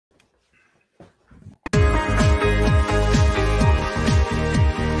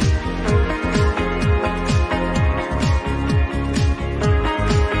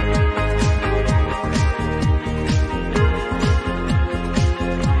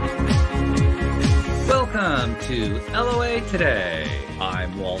welcome to LOA Today.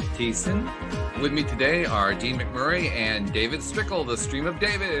 I'm Walt Thiessen. With me today are Dean McMurray and David Strickel, the Stream of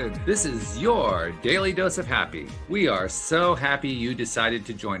David. This is your daily dose of happy. We are so happy you decided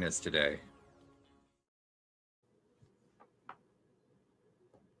to join us today.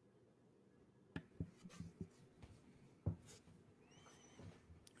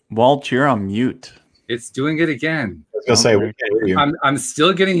 Walt, you're on mute. It's doing it again. I was going to say, we can't hear you. I'm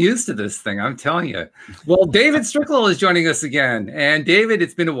still getting used to this thing, I'm telling you. Well, David Strickel is joining us again. And David,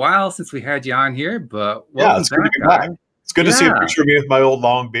 it's been a while since we had you on here, but yeah, it's good to be back. It's good to see a picture of me with my old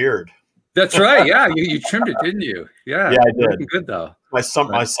long beard. That's right. Yeah, you trimmed it, didn't you? Yeah, yeah, I did. Looking good though. My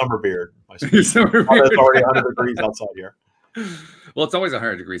summer beard. Your summer beard. Oh, it's already 100 degrees outside here. Well, it's always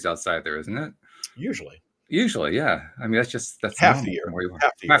 100 degrees outside there, isn't it? Usually, yeah. I mean, that's half the year.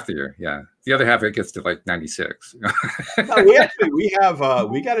 Half the year, yeah. The other half it gets to like 96. No, we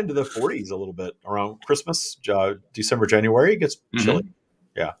got into the 40s a little bit around Christmas, December, January. It gets chilly.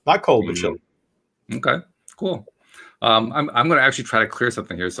 Yeah, not cold, but chilly. Okay, cool. I'm going to actually try to clear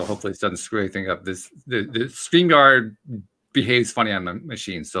something here, so hopefully it doesn't screw anything up. The StreamYard behaves funny on my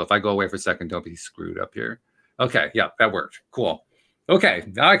machine, so if I go away for a second, don't be screwed up here. Okay, yeah, that worked. Cool. Okay,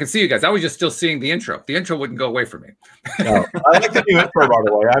 now I can see you guys. I was just still seeing the intro. The intro wouldn't go away from me. No, I like the new intro, by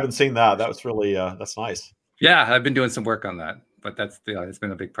the way. I haven't seen that. That was really, that's nice. Yeah, I've been doing some work on that, but it's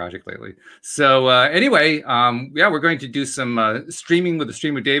been a big project lately. So anyway, yeah, we're going to do some streaming with the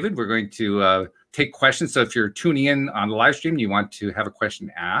Stream of David. We're going to take questions. So if you're tuning in on the live stream, you want to have a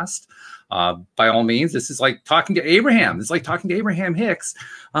question asked, by all means. This is like talking to Abraham. This is like talking to Abraham Hicks,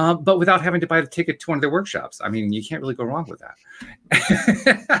 but without having to buy the ticket to one of their workshops. I mean, you can't really go wrong with that.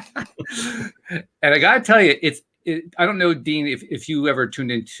 And I got to tell you, I don't know, Dean, if you ever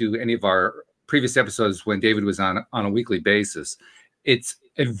tuned into any of our previous episodes when David was on a weekly basis. It's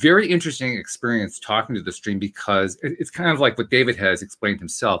a very interesting experience talking to the stream because it's kind of like what David has explained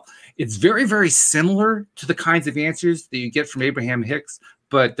himself. It's very, very similar to the kinds of answers that you get from Abraham Hicks.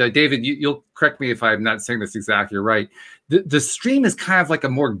 But David, you'll correct me if I'm not saying this exactly right. The stream is kind of like a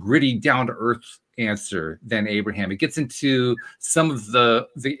more gritty, down-to-earth answer than Abraham. It gets into some of the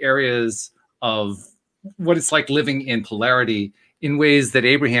areas of what it's like living in polarity in ways that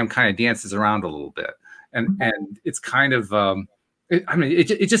Abraham kind of dances around a little bit. And it's kind of, the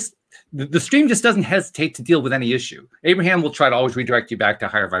stream just doesn't hesitate to deal with any issue. Abraham will try to always redirect you back to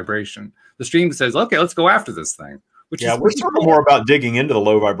higher vibration. The stream says, okay, let's go after this thing. We're sort of more about digging into the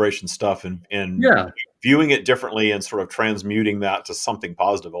low vibration stuff and viewing it differently and sort of transmuting that to something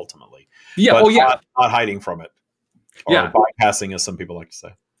positive ultimately. Yeah, but not hiding from it. Or bypassing, as some people like to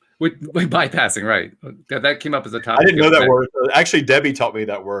say. With bypassing, right. That came up as a topic. I didn't know that word. Actually, Debbie taught me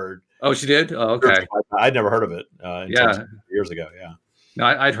that word. Oh, she did? Oh, okay. I'd never heard of it until years ago, yeah. No,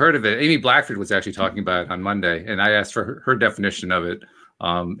 I'd heard of it. Ami Blackford was actually talking about it on Monday, and I asked for her definition of it.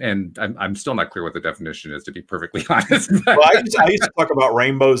 And I'm still not clear what the definition is, to be perfectly honest. Well, I used to talk about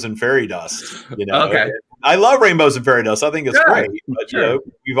rainbows and fairy dust. You know, okay. I love rainbows and fairy dust. I think it's great, but you know,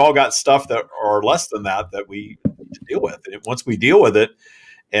 we've all got stuff that are less than that we need to deal with. And once we deal with it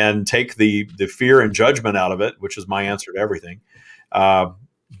and take the fear and judgment out of it, which is my answer to everything,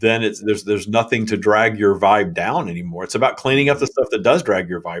 then there's nothing to drag your vibe down anymore. It's about cleaning up the stuff that does drag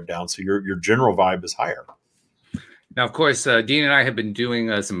your vibe down, so your general vibe is higher. Now, of course, Dean and I have been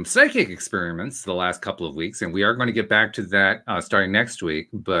doing some psychic experiments the last couple of weeks, and we are going to get back to that starting next week.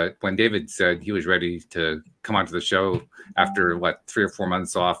 But when David said he was ready to come onto the show after, 3 or 4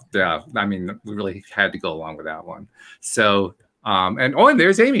 months off, I mean, we really had to go along with that one. So, and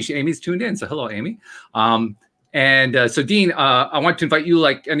there's Amy. Amy's tuned in. So hello, Amy. So, Dean, I want to invite you,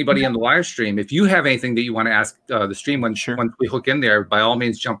 like anybody on the live stream, if you have anything that you want to ask the stream once we hook in there, by all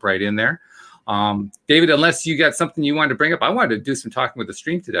means, jump right in there. David, unless you got something you wanted to bring up, I wanted to do some talking with the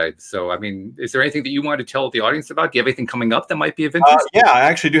stream today. So, I mean, is there anything that you wanted to tell the audience about? Do you have anything coming up that might be of interest? Yeah, I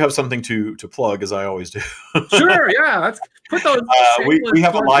actually do have something to plug, as I always do. Sure, yeah. Let's put those. We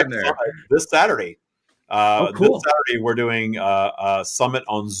have a live this Saturday. Cool. This Saturday, we're doing a summit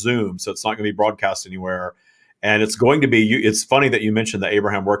on Zoom, so it's not going to be broadcast anywhere. And it's going to be, it's funny that you mentioned the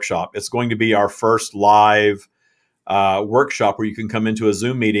Abraham workshop. It's going to be our first live workshop where you can come into a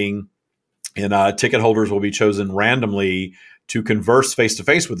Zoom meeting, and ticket holders will be chosen randomly to converse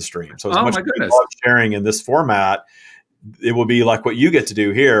face-to-face with the stream. So as much as we love sharing in this format, it will be like what you get to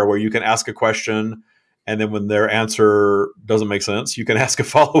do here, where you can ask a question, and then when their answer doesn't make sense, you can ask a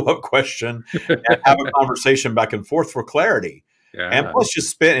follow-up question and have a conversation back and forth for clarity. Yeah. And plus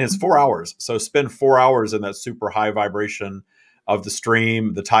just and it's 4 hours. So spend 4 hours in that super high vibration of the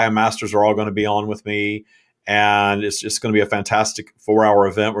stream. The Taya Masters are all going to be on with me. and it's just going to be a fantastic 4-hour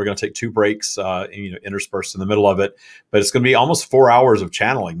event. We're going to take 2 breaks, interspersed in the middle of it, but it's going to be almost 4 hours of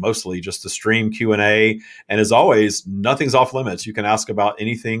channeling, mostly just to stream Q&A. And as always, nothing's off limits. You can ask about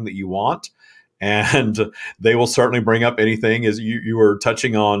anything that you want, and they will certainly bring up anything. As you were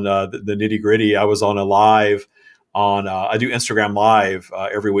touching on the nitty gritty, I was on a live on, I do Instagram live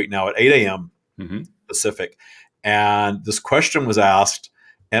every week now at 8 a.m. Pacific. And this question was asked,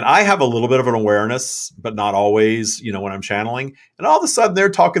 and I have a little bit of an awareness, but not always, when I'm channeling. And all of a sudden they're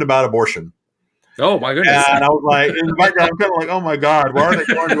talking about abortion. Oh my goodness. And I was like, in the background, I'm kind of like, oh my God, why are they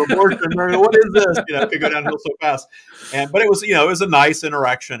going to abortion? What is this? It could go downhill so fast. But it was, it was a nice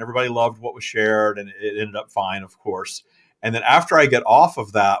interaction. Everybody loved what was shared, and it ended up fine, of course. And then after I get off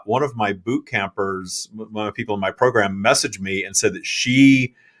of that, one of my boot campers, one of the people in my program, messaged me and said that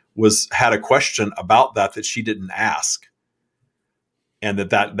she had a question about that she didn't ask. And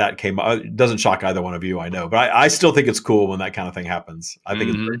that came up. It doesn't shock either one of you, I know. But I still think it's cool when that kind of thing happens. I think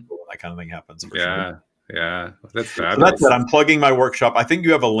it's very cool when that kind of thing happens. For sure. Yeah. That's fabulous. So that's it. I'm plugging my workshop. I think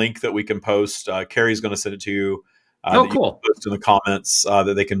you have a link that we can post. Carrie's going to send it to you. Oh, cool. You post in the comments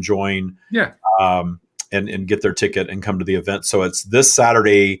that they can join. Yeah. And get their ticket and come to the event. So it's this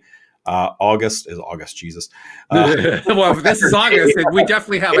Saturday, August, Jesus. Well, if this is August, and we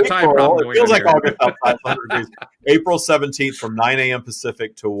definitely have a time problem. It feels like August outside. April 17th from 9 a.m.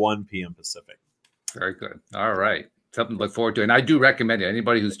 Pacific to 1 p.m. Pacific. Very good. All right. Something to look forward to. And I do recommend it.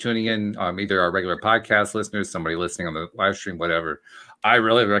 Anybody who's tuning in, either our regular podcast listeners, somebody listening on the live stream, whatever, I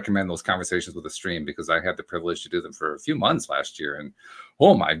really recommend those conversations with the stream, because I had the privilege to do them for a few months last year. And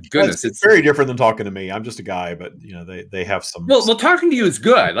oh my goodness, it's very different than talking to me. I'm just a guy, but they have some. Well, talking to you is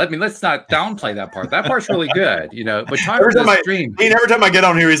good. I mean, let's not downplay that part. That part's really good, but talking to the stream. Every time I get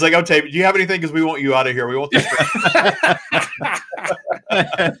on here, he's like, "Okay, do you have anything? Because we want you out of here. We want this."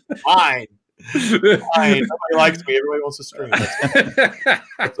 Fine. Nobody likes me. Everybody wants to stream.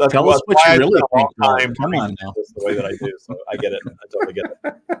 That's Tell us what you really think. Come on now. That's the way that I do. So I get it. I totally get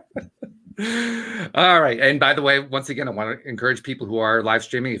it. All right. And by the way, once again, I want to encourage people who are live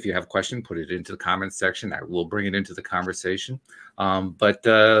streaming. If you have a question, put it into the comments section. I will bring it into the conversation. But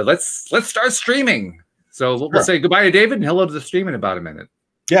let's start streaming. So we'll say goodbye to David and hello to the stream in about a minute.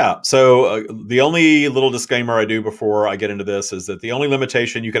 Yeah. So the only little disclaimer I do before I get into this is that the only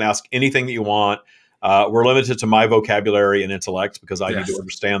limitation, you can ask anything that you want. We're limited to my vocabulary and intellect, because I need to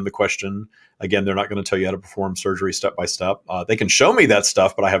understand the question. Again, they're not going to tell you how to perform surgery step by step. They can show me that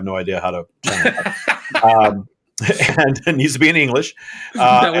stuff, but I have no idea how to. And it needs to be in English.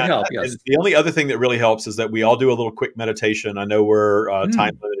 That would help, yes. The only other thing that really helps is that we all do a little quick meditation. I know we're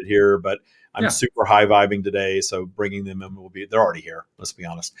time limited here, but I'm super high vibing today. So bringing them in they're already here. Let's be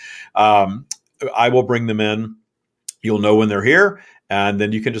honest. I will bring them in. You'll know when they're here, and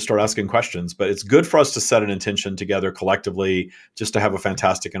then you can just start asking questions. But it's good for us to set an intention together collectively, just to have a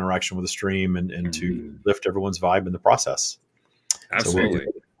fantastic interaction with the stream and to lift everyone's vibe in the process. Absolutely. So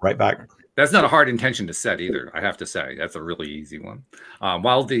we'll right back. That's not a hard intention to set either, I have to say. That's a really easy one.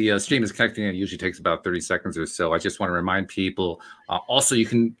 While the stream is connecting, it usually takes about 30 seconds or so. I just want to remind people, also you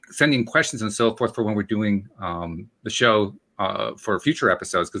can send in questions and so forth for when we're doing the show for future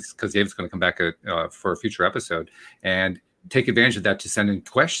episodes, because David's going to come back for a future episode, and take advantage of that to send in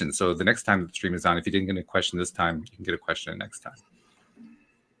questions. So the next time the stream is on, if you didn't get a question this time, you can get a question next time.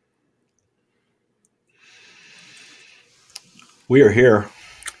 We are here.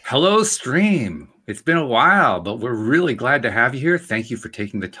 Hello, stream. It's been a while, but we're really glad to have you here. Thank you for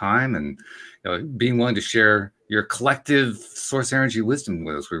taking the time and being willing to share your collective source energy wisdom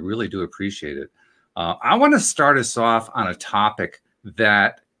with us. We really do appreciate it. I want to start us off on a topic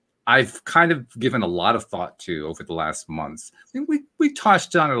that I've kind of given a lot of thought to over the last months. I think we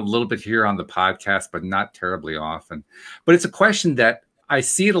touched on it a little bit here on the podcast, but not terribly often. But it's a question that I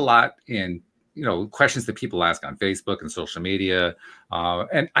see it a lot in questions that people ask on Facebook and social media.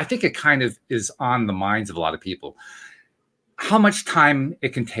 And I think it kind of is on the minds of a lot of people. How much time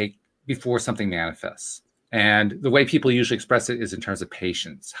it can take before something manifests. And the way people usually express it is in terms of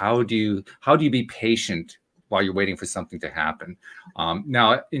patience. How do you be patient while you're waiting for something to happen?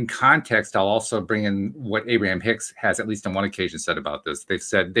 Now, in context, I'll also bring in what Abraham Hicks has, at least on one occasion, said about this. They've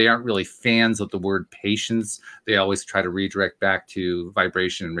said they aren't really fans of the word patience. They always try to redirect back to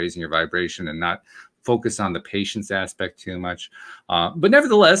vibration and raising your vibration, and not focus on the patience aspect too much. But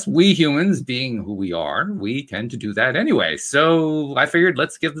nevertheless, we humans, being who we are, we tend to do that anyway. So I figured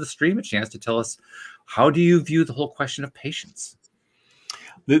let's give the stream a chance to tell us, how do you view the whole question of patience?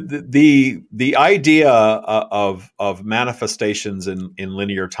 The idea of manifestations in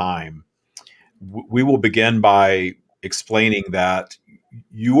linear time, we will begin by explaining that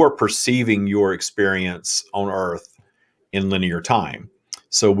you are perceiving your experience on Earth in linear time.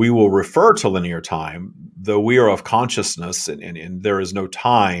 So we will refer to linear time, though we are of consciousness, and there is no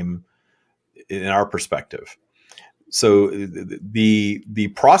time in our perspective. So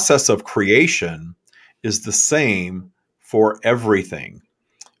the process of creation is the same for everything.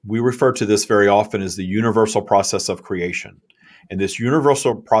 We refer to this very often as the universal process of creation. And this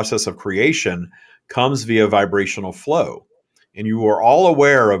universal process of creation comes via vibrational flow. And you are all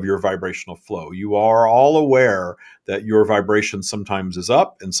aware of your vibrational flow. You are all aware that your vibration sometimes is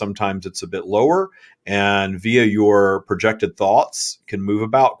up and sometimes it's a bit lower. And via your projected thoughts can move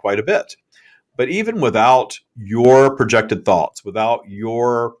about quite a bit. But even without your projected thoughts, without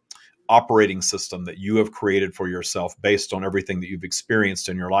your operating system that you have created for yourself based on everything that you've experienced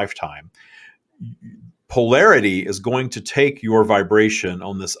in your lifetime, polarity is going to take your vibration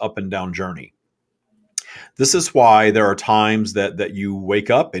on this up and down journey. This is why there are times that you wake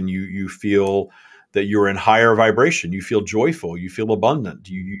up and you feel that you're in higher vibration. You feel joyful. You feel abundant.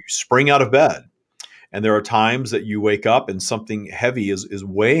 You spring out of bed. And there are times that you wake up and something heavy is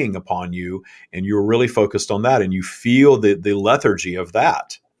weighing upon you, and you're really focused on that, and you feel the lethargy of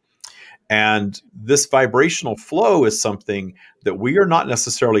that. And this vibrational flow is something that we are not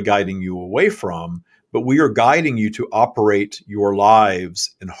necessarily guiding you away from, but we are guiding you to operate your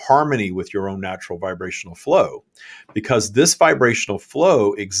lives in harmony with your own natural vibrational flow, because this vibrational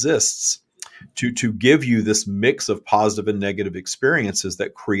flow exists to give you this mix of positive and negative experiences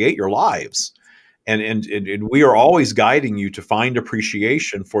that create your lives. And we are always guiding you to find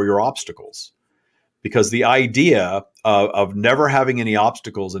appreciation for your obstacles, because the idea of never having any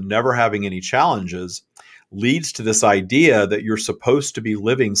obstacles and never having any challenges leads to this idea that you're supposed to be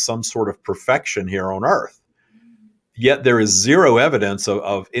living some sort of perfection here on Earth. Yet there is zero evidence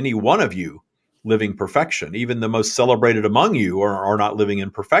of any one of you living perfection. Even the most celebrated among you are not living in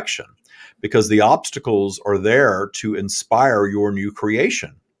perfection, because the obstacles are there to inspire your new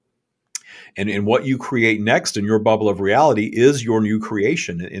creation. And what you create next in your bubble of reality is your new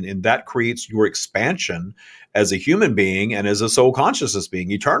creation. And that creates your expansion as a human being and as a soul consciousness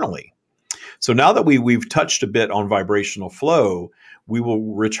being eternally. So now that we've touched a bit on vibrational flow, we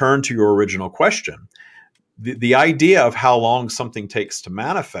will return to your original question. The idea of how long something takes to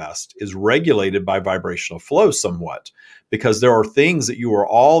manifest is regulated by vibrational flow somewhat, because there are things that you are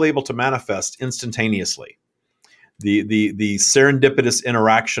all able to manifest instantaneously. The serendipitous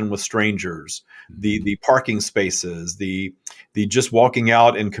interaction with strangers, the parking spaces, the just walking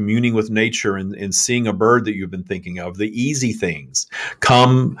out and communing with nature and seeing a bird that you've been thinking of, the easy things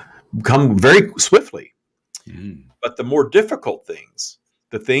come very swiftly. But the more difficult things,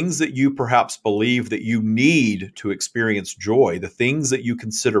 the things that you perhaps believe that you need to experience joy, the things that you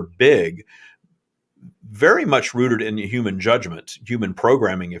consider big, very much rooted in human judgment, human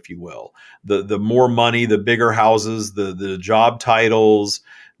programming, if you will. The more money, the bigger houses, the job titles,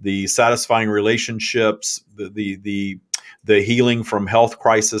 the satisfying relationships, the healing from health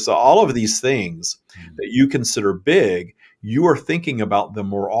crisis, all of these things that you consider big, you are thinking about them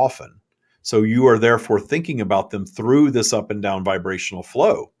more often. So you are therefore thinking about them through this up and down vibrational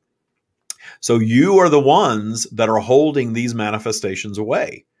flow. So you are the ones that are holding these manifestations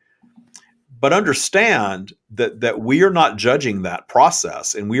away. But understand that we are not judging that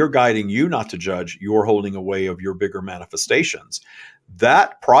process, and we are guiding you not to judge your holding away of your bigger manifestations.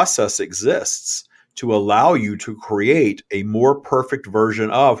 That process exists to allow you to create a more perfect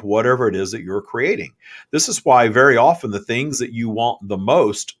version of whatever it is that you're creating. This is why very often the things that you want the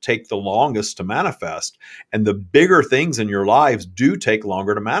most take the longest to manifest, and the bigger things in your lives do take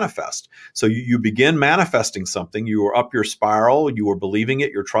longer to manifest. So you begin manifesting something, you are up your spiral, you are believing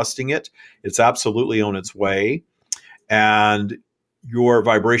it, you're trusting it, it's absolutely on its way, and your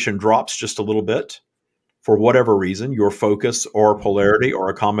vibration drops just a little bit. For whatever reason, your focus or polarity or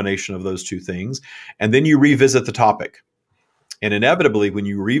a combination of those two things. And then you revisit the topic. And inevitably, when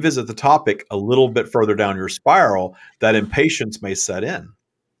you revisit the topic a little bit further down your spiral, that impatience may set in.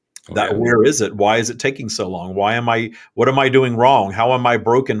 Where is it? Why is it taking so long? What am I doing wrong? How am I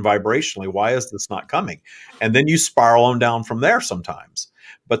broken vibrationally? Why is this not coming? And then you spiral on down from there sometimes.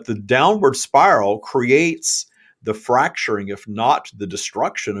 But the downward spiral creates the fracturing, if not the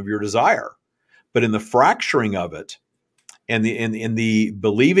destruction of your desire. But in the fracturing of it, and in the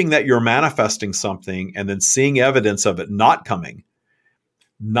believing that you're manifesting something and then seeing evidence of it not coming,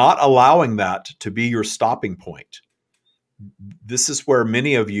 not allowing that to be your stopping point. This is where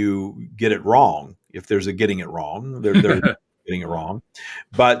many of you get it wrong. If there's a getting it wrong, they're getting it wrong.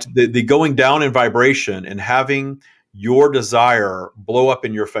 But the going down in vibration and having your desire blow up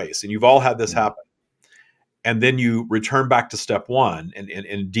in your face, and you've all had this happen. and then you return back to step one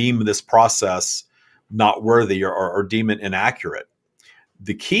and deem this process not worthy or deem it inaccurate.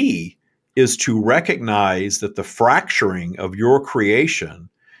 The key is to recognize that the fracturing of your creation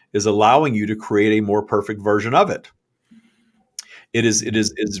is allowing you to create a more perfect version of it. It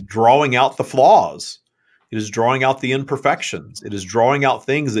is drawing out the flaws. It is drawing out the imperfections. It is drawing out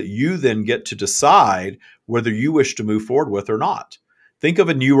things that you then get to decide whether you wish to move forward with or not. Think of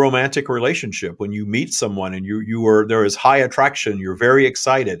a new romantic relationship. When you meet someone and there is high attraction, you're very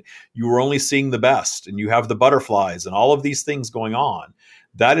excited. You are only seeing the best, and you have the butterflies and all of these things going on.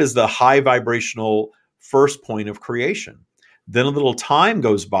 That is the high vibrational first point of creation. Then a little time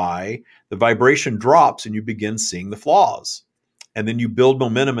goes by, the vibration drops, and you begin seeing the flaws. And then you build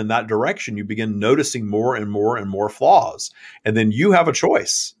momentum in that direction. You begin noticing more and more and more flaws. And then you have a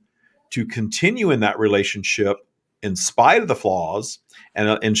choice to continue in that relationship in spite of the flaws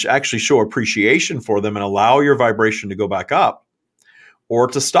and actually show appreciation for them and allow your vibration to go back up, or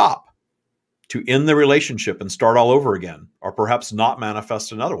to stop, to end the relationship and start all over again, or perhaps not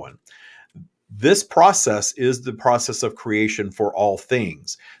manifest another one. This process is the process of creation for all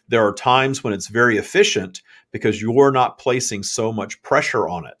things. There are times when it's very efficient because you're not placing so much pressure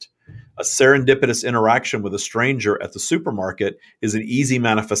on it. A serendipitous interaction with a stranger at the supermarket is an easy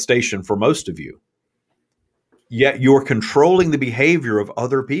manifestation for most of you. Yet you're controlling the behavior of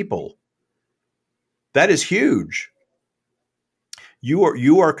other people. That is huge.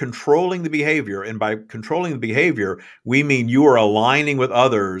 You are controlling the behavior, and by controlling the behavior, we mean you are aligning with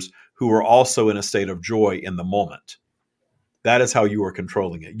others who are also in a state of joy in the moment. That is how you are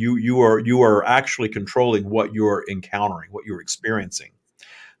controlling it. You are actually controlling what you're encountering, what you're experiencing.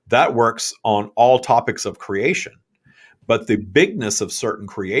 That works on all topics of creation. But the bigness of certain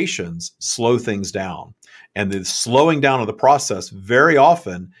creations slow things down. And the slowing down of the process very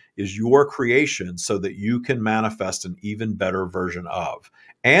often is your creation so that you can manifest an even better version of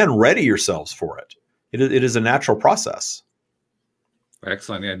and ready yourselves for it. It is a natural process.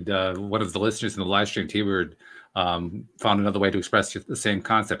 Excellent. And one of the listeners in the live stream, T-Word, found another way to express the same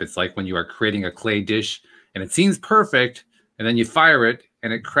concept. It's like when you are creating a clay dish and it seems perfect, and then you fire it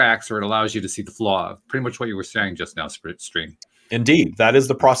and it cracks, or it allows you to see the flaw. Pretty much what you were saying just now, Stream. Indeed, that is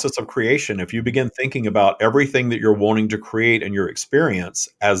the process of creation. If you begin thinking about everything that you're wanting to create in your experience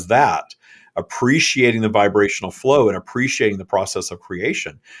as that, appreciating the vibrational flow and appreciating the process of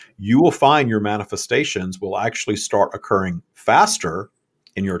creation, you will find your manifestations will actually start occurring faster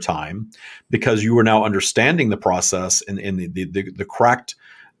in your time, because you are now understanding the process, and the cracked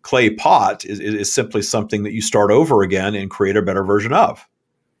clay pot is simply something that you start over again and create a better version of.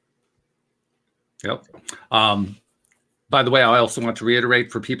 Yep. By the way, I also want to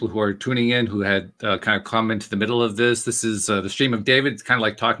reiterate for people who are tuning in who had kind of come into the middle of this. This is the stream of David. It's kind of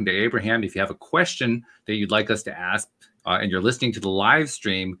like talking to Abraham. If you have a question that you'd like us to ask and you're listening to the live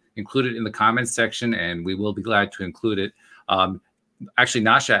stream, include it in the comments section, and we will be glad to include it. Actually,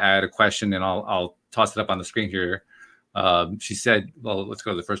 Nasha had a question, and I'll toss it up on the screen here. She said, well, let's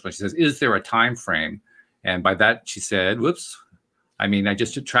go to the first one. She says, is there a time frame? And by that, she said, whoops, I mean, I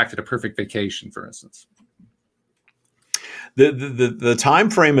just attracted a perfect vacation, for instance. The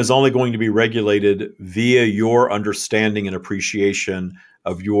time frame is only going to be regulated via your understanding and appreciation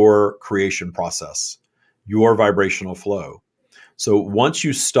of your creation process, your vibrational flow. So once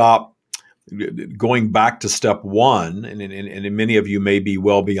you stop going back to step one, and many of you may be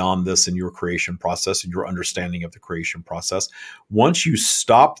well beyond this in your creation process and your understanding of the creation process, once you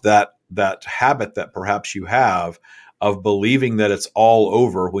stop that habit that perhaps you have of believing that it's all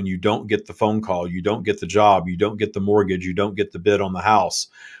over when you don't get the phone call, you don't get the job, you don't get the mortgage, you don't get the bid on the house,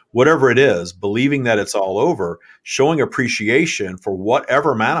 whatever it is, believing that it's all over, showing appreciation for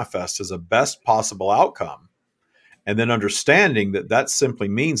whatever manifests as a best possible outcome, and then understanding that that simply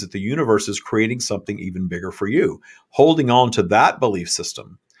means that the universe is creating something even bigger for you, holding on to that belief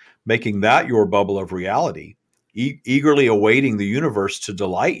system, making that your bubble of reality, eagerly awaiting the universe to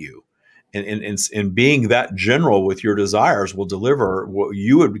delight you. And being that general with your desires will deliver what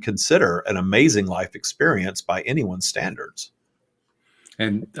you would consider an amazing life experience by anyone's standards.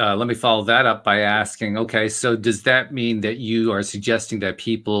 And let me follow that up by asking, okay, so does that mean that you are suggesting that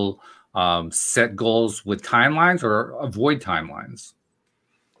people set goals with timelines or avoid timelines?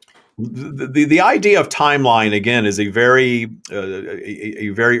 The idea of timeline, again, is a very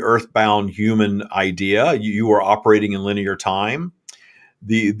earthbound human idea. You are operating in linear time.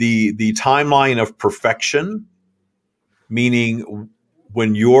 The timeline of perfection, meaning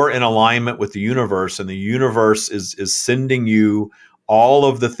when you're in alignment with the universe and the universe is sending you all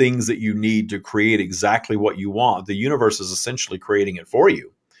of the things that you need to create exactly what you want, the universe is essentially creating it for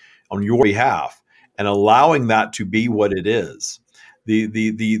you on your behalf. and allowing that to be what it is.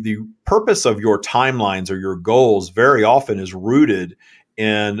 The purpose of your timelines or your goals very often is rooted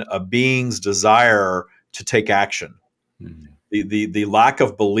in a being's desire to take action. Mm-hmm. The lack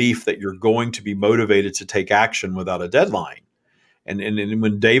of belief that you're going to be motivated to take action without a deadline. And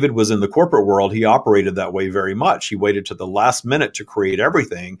when David was in the corporate world, he operated that way very much. He waited to the last minute to create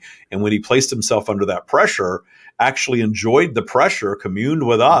everything. And when he placed himself under that pressure, actually enjoyed the pressure, communed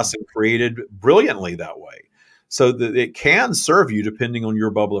with us, and created brilliantly that way. So that it can serve you depending on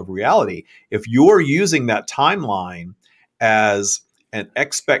your bubble of reality. If you're using that timeline as an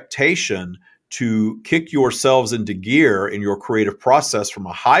expectation to kick yourselves into gear in your creative process from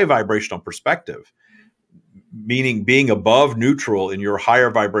a high vibrational perspective, meaning being above neutral in your higher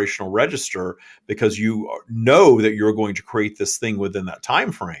vibrational register because you know that you're going to create this thing within that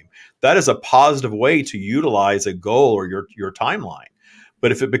time frame, that is a positive way to utilize a goal or your timeline.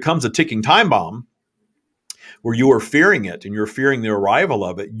 But if it becomes a ticking time bomb where you are fearing it and you're fearing the arrival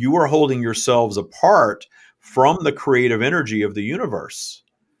of it, you are holding yourselves apart from the creative energy of the universe.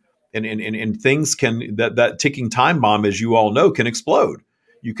 And things can, that ticking time bomb, as you all know, can explode.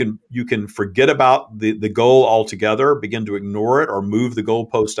 You can forget about the goal altogether, begin to ignore it, or move the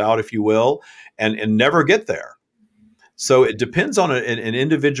goalpost out, if you will, and never get there. So it depends on an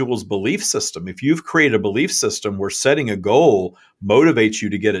individual's belief system. If you've created a belief system where setting a goal motivates you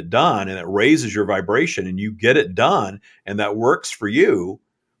to get it done, and it raises your vibration, and you get it done, and that works for you,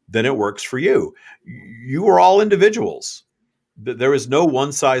 then it works for you. You are all individuals. There is no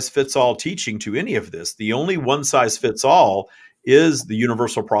one-size-fits-all teaching to any of this. The only one-size-fits-all is the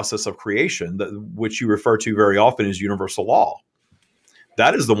universal process of creation, which you refer to very often as universal law.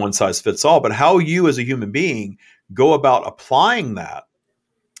 That is the one-size-fits-all. But how you as a human being go about applying that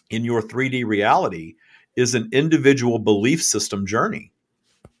in your 3D reality is an individual belief system journey.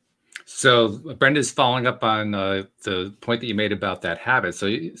 So Brenda's following up on the point that you made about that habit.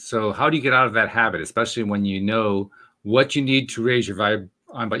 So how do you get out of that habit, especially when you know what you need to raise your vibe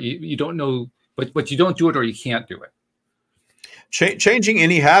on, but you don't know, but you don't do it or you can't do it? Changing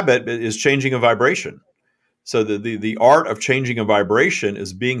any habit is changing a vibration. So the art of changing a vibration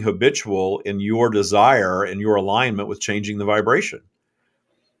is being habitual in your desire and your alignment with changing the vibration.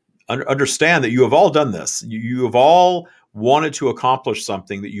 Understand that you have all done this. You have all wanted to accomplish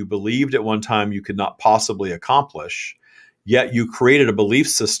something that you believed at one time you could not possibly accomplish, yet you created a belief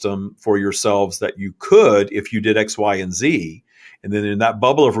system for yourselves that you could if you did X, Y, and Z. And then in that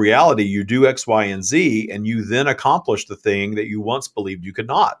bubble of reality, you do X, Y, and Z, and you then accomplish the thing that you once believed you could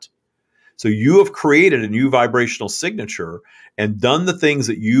not. So you have created a new vibrational signature and done the things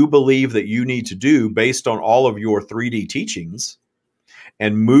that you believe that you need to do based on all of your 3D teachings,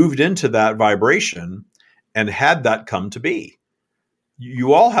 and moved into that vibration and had that come to be.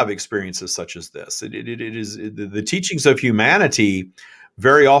 You all have experiences such as this. It is the teachings of humanity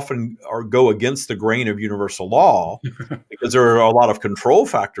very often go against the grain of universal law because there are a lot of control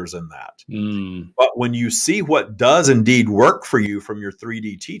factors in that. But when you see what does indeed work for you from your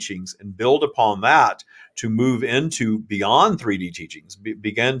 3D teachings and build upon that to move into beyond 3D teachings,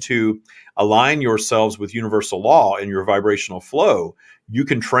 begin to align yourselves with universal law in your vibrational flow, you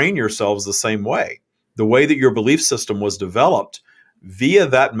can train yourselves the same way. The way that your belief system was developed, via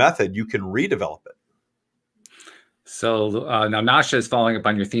that method, you can redevelop it. So now Nasha is following up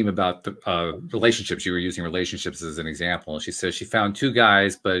on your theme about the relationships. You were using relationships as an example. She says she found two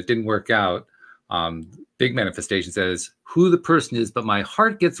guys, but it didn't work out. Big manifestation says, who the person is, but my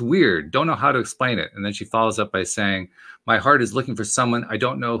heart gets weird. Don't know how to explain it. And then she follows up by saying, my heart is looking for someone. I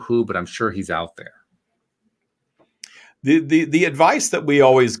don't know who, but I'm sure he's out there. The advice that we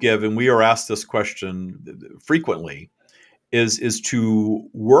always give, and we are asked this question frequently, is to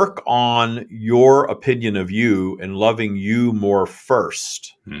work on your opinion of you and loving you more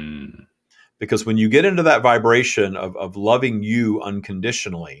first. Because when you get into that vibration of loving you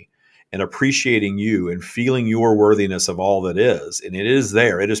unconditionally and appreciating you and feeling your worthiness of all that is, and it is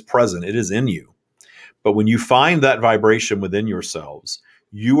there, it is present, it is in you. But when you find that vibration within yourselves,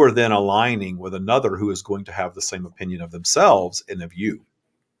 you are then aligning with another who is going to have the same opinion of themselves and of you.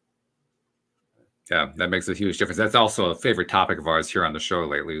 Yeah, that makes a huge difference. That's also a favorite topic of ours here on the show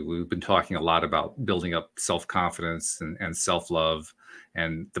lately. We've been talking a lot about building up self-confidence and self-love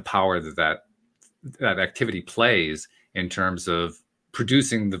and the power that activity plays in terms of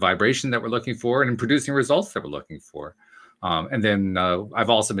producing the vibration that we're looking for and in producing results that we're looking for. And then I've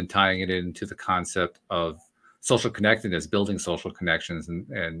also been tying it into the concept of social connectedness, building social connections.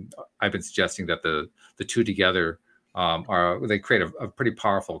 And I've been suggesting that the two together they create a pretty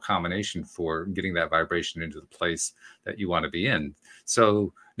powerful combination for getting that vibration into the place that you want to be in.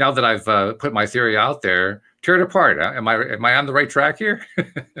 So now that I've put my theory out there, tear it apart. Am I on the right track here?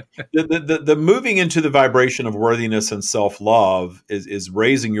 The moving into the vibration of worthiness and self-love is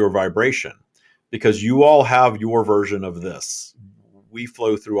raising your vibration, because you all have your version of this. We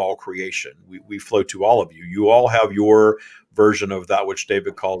flow through all creation. We flow to all of you. You all have your version of that which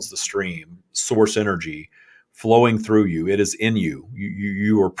David calls the stream, source energy, flowing through you. It is in you.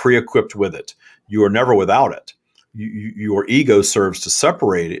 You are pre-equipped with it. You are never without it. Your ego serves to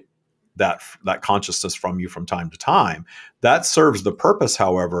separate it, that consciousness from you from time to time. That serves the purpose,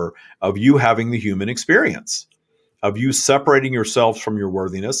 however, of you having the human experience, of you separating yourselves from your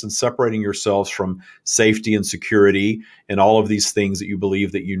worthiness and separating yourselves from safety and security and all of these things that you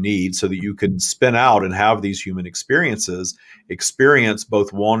believe that you need, so that you can spin out and have these human experiences, experience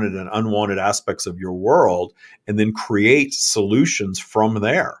both wanted and unwanted aspects of your world, and then create solutions from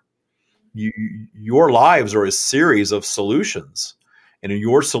there. Your lives are a series of solutions. And in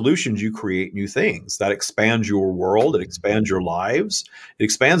your solutions, you create new things that expands your world. It expands your lives. It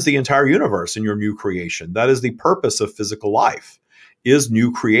expands the entire universe in your new creation. That is the purpose of physical life, is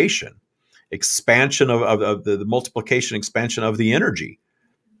new creation, expansion of the multiplication, expansion of the energy.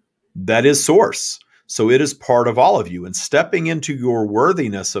 That is source. So it is part of all of you. And stepping into your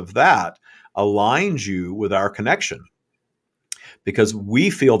worthiness of that aligns you with our connection, because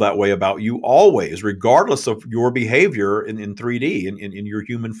we feel that way about you always, regardless of your behavior in 3D, in your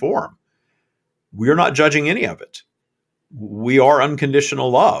human form. We're not judging any of it. We are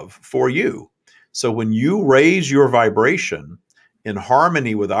unconditional love for you. So when you raise your vibration in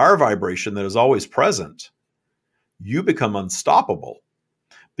harmony with our vibration that is always present, you become unstoppable,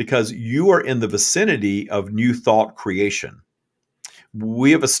 because you are in the vicinity of new thought creation.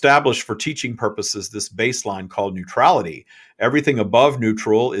 We have established for teaching purposes this baseline called neutrality. Everything above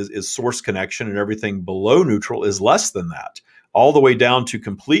neutral is source connection, and everything below neutral is less than that, all the way down to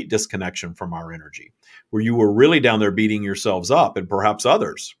complete disconnection from our energy, where you were really down there beating yourselves up, and perhaps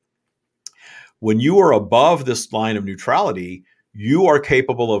others. When you are above this line of neutrality, you are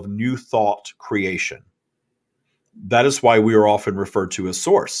capable of new thought creation. That is why we are often referred to as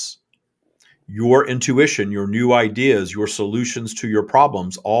source. Your intuition, your new ideas, your solutions to your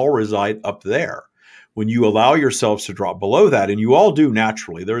problems all reside up there. When you allow yourselves to drop below that, and you all do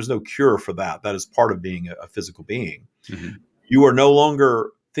naturally, there is no cure for that. That is part of being a physical being. Mm-hmm. You are no longer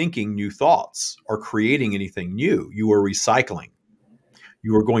thinking new thoughts or creating anything new. You are recycling.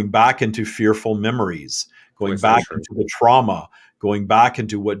 You are going back into fearful memories, going back into the trauma, going back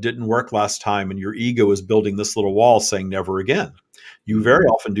into what didn't work last time, and your ego is building this little wall saying never again. You very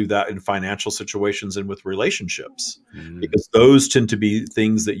often do that in financial situations and with relationships, because those tend to be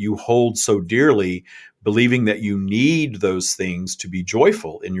things that you hold so dearly, believing that you need those things to be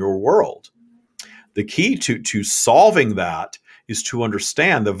joyful in your world. The key to solving that is to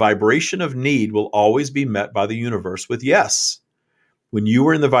understand the vibration of need will always be met by the universe with yes. When you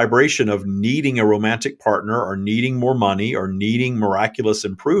are in the vibration of needing a romantic partner, or needing more money, or needing miraculous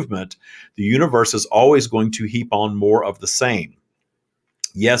improvement, the universe is always going to heap on more of the same.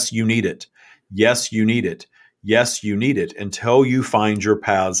 Yes, you need it. Yes, you need it. Yes, you need it, until you find your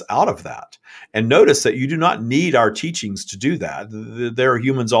paths out of that. And notice that you do not need our teachings to do that. There are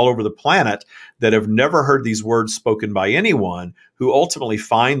humans all over the planet that have never heard these words spoken by anyone, who ultimately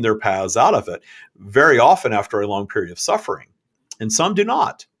find their paths out of it, very often after a long period of suffering. And some do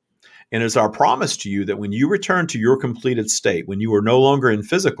not. And it's our promise to you that when you return to your completed state, when you are no longer in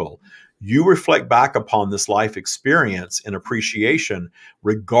physical, you reflect back upon this life experience in appreciation,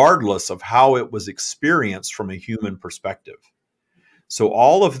 regardless of how it was experienced from a human perspective. So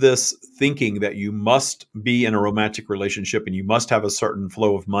all of this thinking that you must be in a romantic relationship, and you must have a certain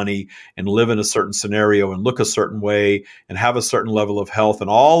flow of money, and live in a certain scenario, and look a certain way, and have a certain level of health, and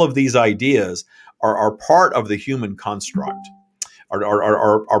all of these ideas are part of the human construct,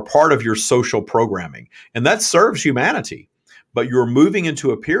 are part of your social programming. And that serves humanity. But you're moving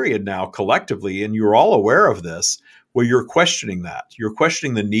into a period now collectively, and you're all aware of this, where you're questioning that. You're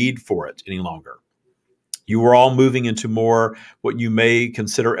questioning the need for it any longer. You are all moving into more what you may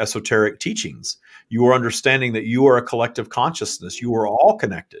consider esoteric teachings. You are understanding that you are a collective consciousness. You are all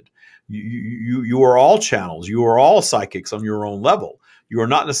connected. You are all channels. You are all psychics on your own level. You are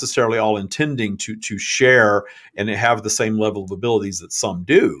not necessarily all intending to share and have the same level of abilities that some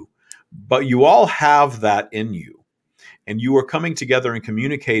do, but you all have that in you. And you are coming together and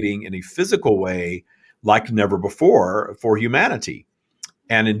communicating in a physical way like never before for humanity.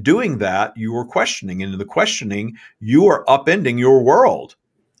 And in doing that, you are questioning. And in the questioning, you are upending your world.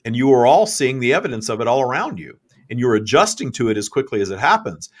 And you are all seeing the evidence of it all around you. and you're adjusting to it as quickly as it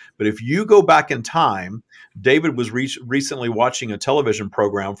happens. But if you go back in time, David was recently watching a television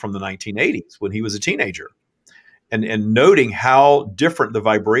program from the 1980s when he was a teenager, and noting how different the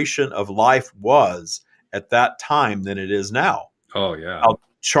vibration of life was at that time than it is now. Oh, yeah. How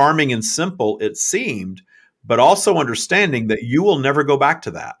charming and simple it seemed, but also understanding that you will never go back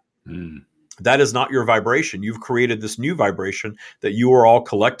to that. Mm. That is not your vibration. You've created this new vibration that you are all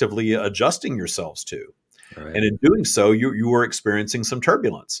collectively adjusting yourselves to. Right. And in doing so, you are experiencing some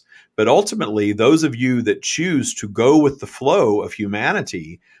turbulence. But ultimately, those of you that choose to go with the flow of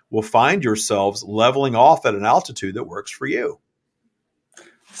humanity will find yourselves leveling off at an altitude that works for you.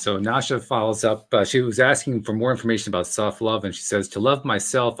 So Nasha follows up. She was asking for more information about self-love, and she says, to love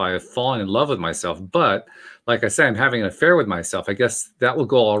myself, I have fallen in love with myself. But like I said, I'm having an affair with myself. I guess that will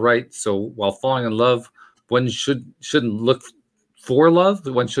go all right. So while falling in love, one shouldn't look for love.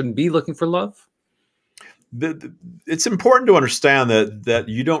 One shouldn't be looking for love. It's important to understand that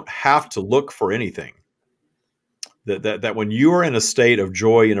you don't have to look for anything. That when you are in a state of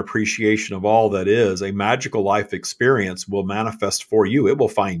joy and appreciation of all that is, a magical life experience will manifest for you. It will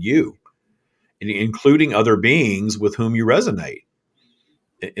find you, including other beings with whom you resonate.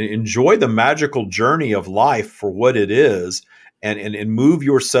 Enjoy the magical journey of life for what it is, and move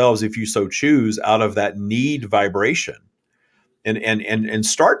yourselves, if you so choose, out of that need vibration. And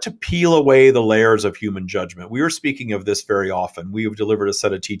start to peel away the layers of human judgment. We are speaking of this very often. We have delivered a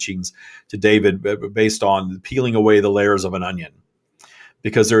set of teachings to David based on peeling away the layers of an onion,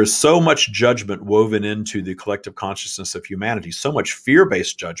 because there is so much judgment woven into the collective consciousness of humanity, so much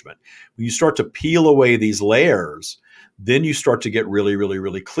fear-based judgment. When you start to peel away these layers, then you start to get really, really,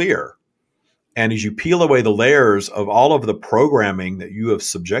 really clear. And as you peel away the layers of all of the programming that you have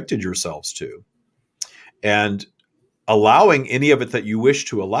subjected yourselves to, and allowing any of it that you wish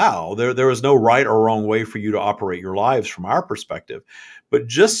to allow, there is no right or wrong way for you to operate your lives from our perspective, but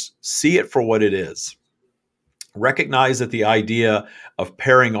just see it for what it is. Recognize that the idea of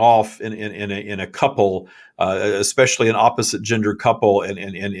pairing off in a couple, especially an opposite gender couple,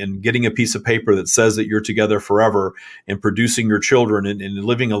 and getting a piece of paper that says that you're together forever and producing your children and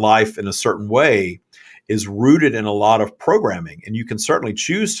living a life in a certain way is rooted in a lot of programming. And you can certainly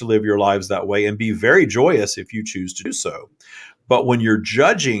choose to live your lives that way and be very joyous if you choose to do so. But when you're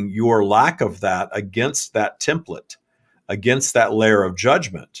judging your lack of that against that template, against that layer of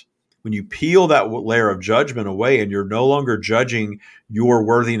judgment, when you peel that layer of judgment away and you're no longer judging your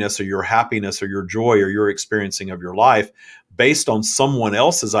worthiness or your happiness or your joy or your experiencing of your life based on someone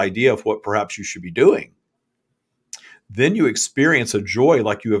else's idea of what perhaps you should be doing, then you experience a joy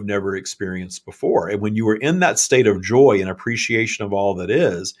like you have never experienced before. And when you are in that state of joy and appreciation of all that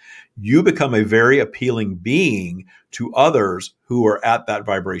is, you become a very appealing being to others who are at that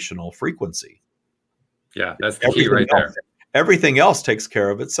vibrational frequency. Yeah, that's the key right there. Everything else takes care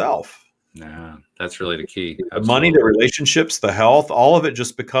of itself. Yeah, that's really the key. The money, the relationships, the health, all of it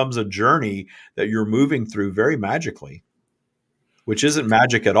just becomes a journey that you're moving through very magically, which isn't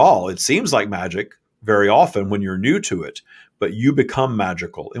magic at all. It seems like magic very often when you're new to it, but you become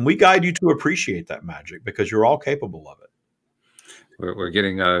magical. And we guide you to appreciate that magic because you're all capable of it. We're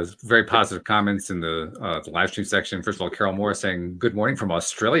getting very positive comments in the live stream section. First of all, Carol Moore saying, good morning from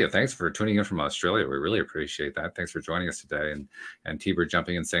Australia. Thanks for tuning in from Australia. We really appreciate that. Thanks for joining us today. And T-Bird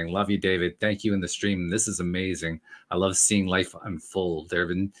jumping in saying, love you, David. Thank you in the stream. This is amazing. I love seeing life unfold. There have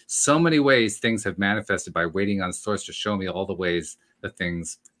been so many ways things have manifested by waiting on Source to show me all the ways that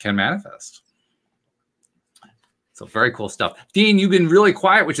things can manifest. So very cool stuff. Dean, you've been really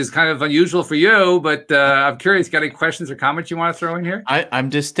quiet, which is kind of unusual for you, but I'm curious, got any questions or comments you want to throw in here? I'm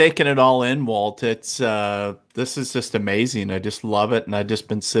just taking it all in, Walt. It's this is just amazing. I just love it. And I've just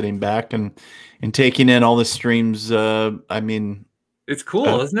been sitting back and taking in all the streams. I mean, it's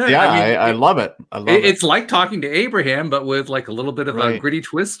cool, isn't it? Yeah, I mean, I love it. I love it. It's like talking to Abraham, but with like a little bit of a gritty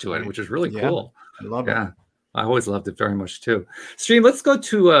twist to it, which is really cool. I love it. I always loved it very much too. Stream, let's go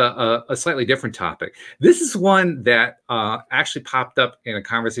to a slightly different topic. This is one that actually popped up in a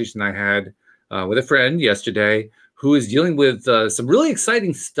conversation I had with a friend yesterday who is dealing with some really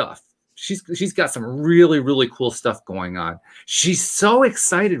exciting stuff. She's got some really, really cool stuff going on. She's so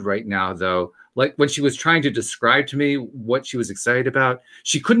excited right now, though. Like when she was trying to describe to me what she was excited about,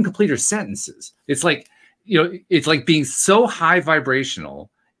 she couldn't complete her sentences. It's like, you know, it's like being so high vibrational,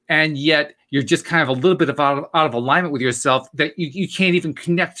 and yet you're just kind of a little bit out of alignment with yourself that you can't even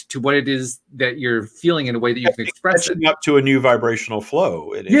connect to what it is that you're feeling in a way that you can express it. Up to a new vibrational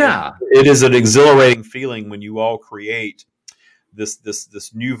flow. It is an exhilarating feeling when you all create this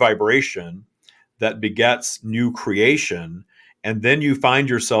new vibration that begets new creation, and then you find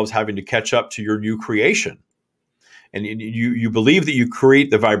yourselves having to catch up to your new creation. and you believe that you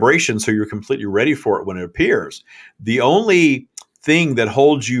create the vibration so you're completely ready for it when it appears. The only thing that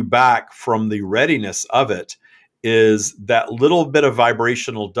holds you back from the readiness of it is that little bit of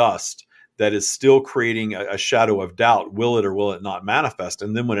vibrational dust that is still creating a shadow of doubt. Will it or will it not manifest?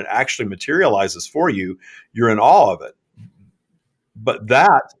 And then when it actually materializes for you, you're in awe of it. But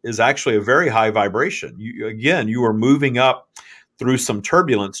that is actually a very high vibration. You are moving up through some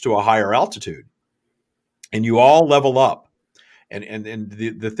turbulence to a higher altitude, and you all level up. And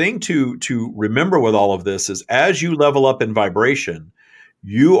the thing to remember with all of this is, as you level up in vibration,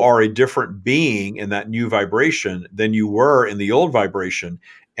 you are a different being in that new vibration than you were in the old vibration.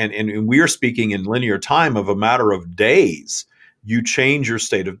 And we are speaking in linear time of a matter of days. You change your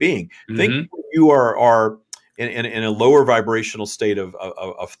state of being. Mm-hmm. Think you are in a lower vibrational state of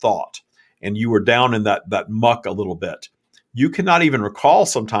thought, and you were down in that muck a little bit. You cannot even recall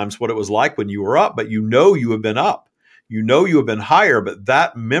sometimes what it was like when you were up, but you know you have been up. You know you have been higher, but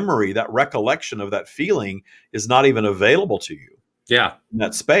that memory, that recollection of that feeling is not even available to you. Yeah. In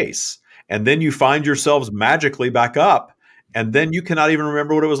that space. And then you find yourselves magically back up, and then you cannot even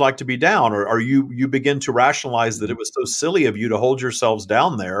remember what it was like to be down, or you begin to rationalize that it was so silly of you to hold yourselves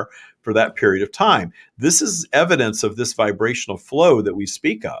down there for that period of time. This is evidence of this vibrational flow that we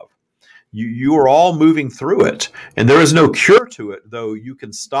speak of. You are all moving through it, and there is no cure to it, though you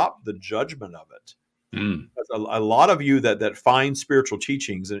can stop the judgment of it. A lot of you that find spiritual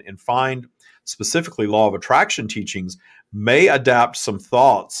teachings and find specifically law of attraction teachings may adapt some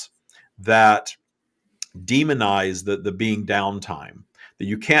thoughts that demonize the being downtime, that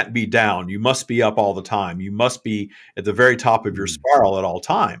you can't be down. You must be up all the time. You must be at the very top of your spiral at all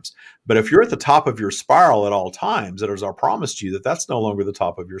times. But if you're at the top of your spiral at all times, it is our promise to you that that's no longer the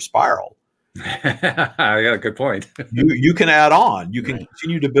top of your spiral. Yeah, good point. You can add on. You can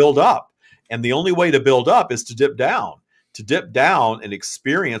continue to build up. And the only way to build up is to dip down and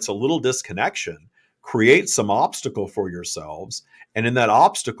experience a little disconnection, create some obstacle for yourselves. And in that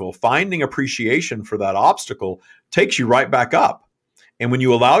obstacle, finding appreciation for that obstacle takes you right back up. And when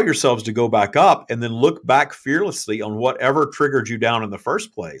you allow yourselves to go back up and then look back fearlessly on whatever triggered you down in the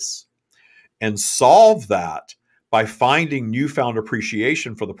first place and solve that by finding newfound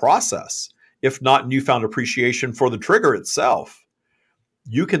appreciation for the process, if not newfound appreciation for the trigger itself,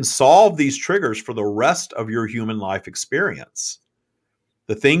 you can solve these triggers for the rest of your human life experience.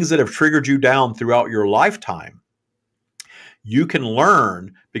 The things that have triggered you down throughout your lifetime, you can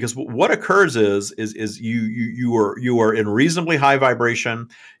learn, because what occurs is you are in reasonably high vibration.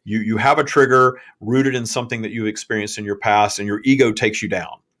 You have a trigger rooted in something that you've experienced in your past, and your ego takes you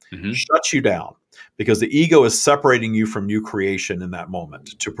down, shuts you down, because the ego is separating you from new creation in that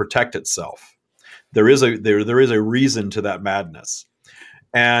moment to protect itself. There is a reason to that madness.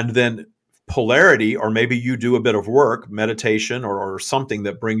 And then polarity, or maybe you do a bit of work, meditation, or something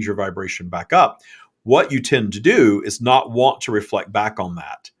that brings your vibration back up. What you tend to do is not want to reflect back on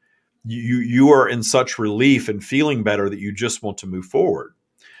that. You are in such relief and feeling better that you just want to move forward.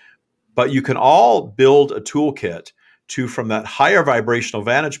 But you can all build a toolkit to, from that higher vibrational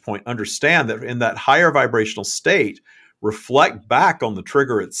vantage point, understand that in that higher vibrational state, reflect back on the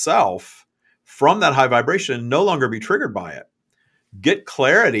trigger itself from that high vibration and no longer be triggered by it. Get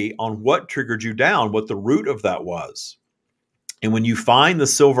clarity on what triggered you down, what the root of that was. And when you find the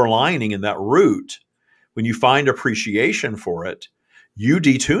silver lining in that root, when you find appreciation for it, you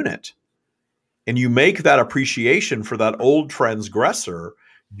detune it. And you make that appreciation for that old transgressor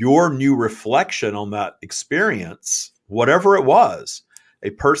your new reflection on that experience, whatever it was,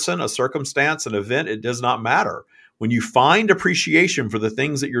 a person, a circumstance, an event, it does not matter. When you find appreciation for the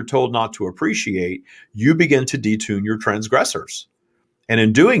things that you're told not to appreciate, you begin to detune your transgressors. And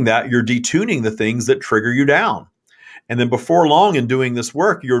in doing that, you're detuning the things that trigger you down. And then before long in doing this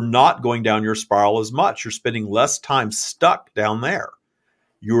work, you're not going down your spiral as much. You're spending less time stuck down there.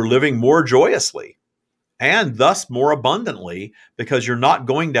 You're living more joyously and thus more abundantly, because you're not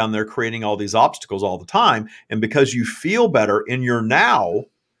going down there creating all these obstacles all the time. And because you feel better in your now,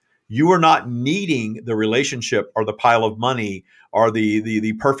 you are not needing the relationship or the pile of money or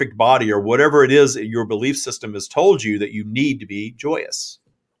the perfect body or whatever it is that your belief system has told you that you need to be joyous.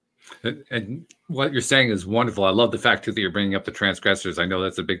 And what you're saying is wonderful. I love the fact too that you're bringing up the transgressors. I know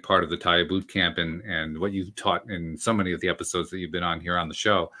that's a big part of the Taya boot camp and what you taught in so many of the episodes that you've been on here on the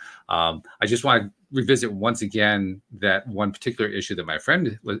show. I just want to revisit once again that one particular issue that my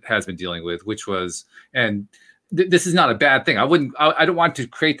friend has been dealing with, which was, and this is not a bad thing. I don't want to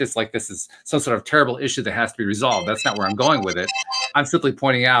create this like this is some sort of terrible issue that has to be resolved. That's not where I'm going with it. I'm simply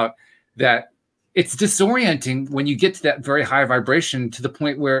pointing out that it's disorienting when you get to that very high vibration to the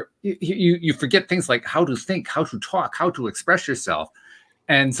point where you forget things like how to think, how to talk, how to express yourself.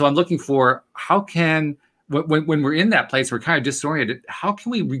 And so I'm looking for how can, when we're in that place, we're kind of disoriented. How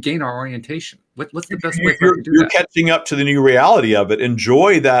can we regain our orientation? What's the best way for us to do that? You're catching up to the new reality of it.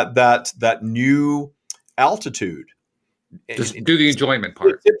 Enjoy that new altitude. Just do the enjoyment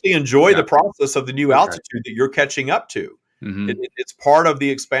part. Simply enjoy the process of the new altitude that you're catching up to. Mm-hmm. It's part of the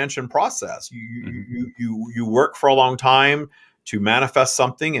expansion process. You work for a long time to manifest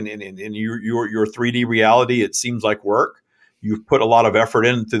something, and in your 3D reality, it seems like work. You've put a lot of effort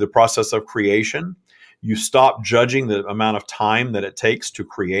into the process of creation. You stop judging the amount of time that it takes to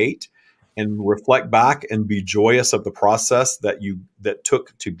create, and reflect back and be joyous of the process that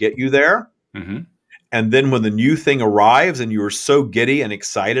took to get you there. Mm-hmm. And then when the new thing arrives and you are so giddy and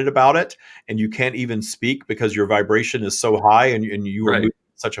excited about it, and you can't even speak because your vibration is so high and you are moving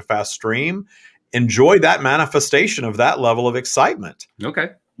such a fast stream, enjoy that manifestation of that level of excitement.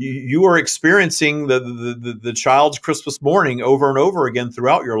 Okay. You are experiencing the child's Christmas morning over and over again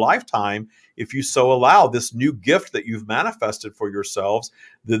throughout your lifetime, if you so allow this new gift that you've manifested for yourselves,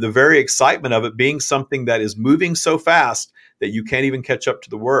 the very excitement of it being something that is moving so fast that you can't even catch up to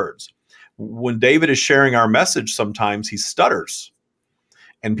the words. When David is sharing our message, sometimes he stutters.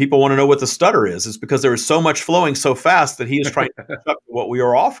 And people want to know what the stutter is. It's because there is so much flowing so fast that he is trying to catch up to what we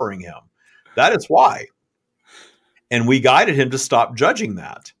are offering him. That is why. And we guided him to stop judging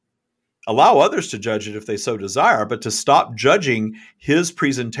that. Allow others to judge it if they so desire, but to stop judging his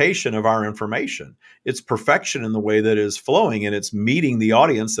presentation of our information. It's perfection in the way that it is flowing, and it's meeting the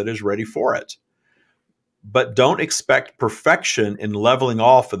audience that is ready for it. But don't expect perfection in leveling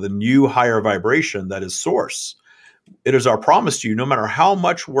off of the new higher vibration that is source. It is our promise to you, no matter how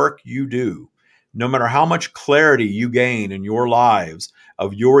much work you do, no matter how much clarity you gain in your lives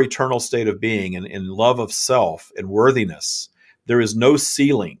of your eternal state of being and love of self and worthiness, there is no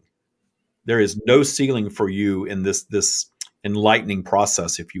ceiling. There is no ceiling for you in this enlightening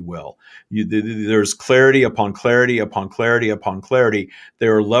process, if you will. There's clarity upon clarity upon clarity upon clarity.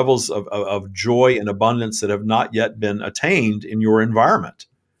 There are levels of joy and abundance that have not yet been attained in your environment.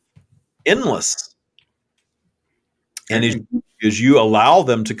 Endless. And as you allow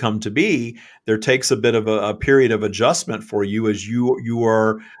them to come to be, there takes a bit of a period of adjustment for you as you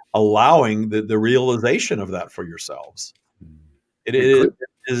are allowing the realization of that for yourselves. It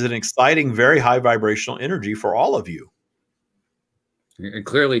is an exciting, very high vibrational energy for all of you. And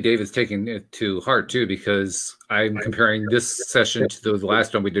clearly David's taking it to heart too, because I'm comparing this session to the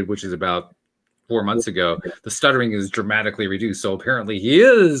last one we did, which is about 4 months ago. The stuttering is dramatically reduced. So apparently he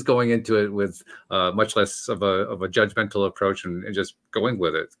is going into it with much less of a judgmental approach and just going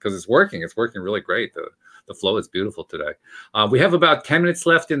with it, because it's working. It's working really great. The flow is beautiful today. We have about 10 minutes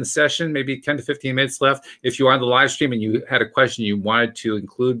left in the session, maybe 10 to 15 minutes left. If you are on the live stream and you had a question you wanted to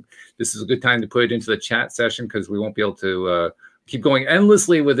include, this is a good time to put it into the chat session, because we won't be able to keep going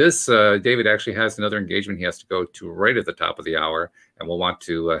endlessly with this. David actually has another engagement he has to go to right at the top of the hour, and we'll want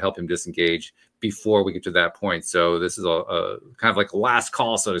to help him disengage before we get to that point. So this is a kind of like a last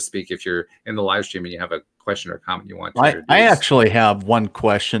call, so to speak, if you're in the live stream and you have a question or comment you want to I actually have one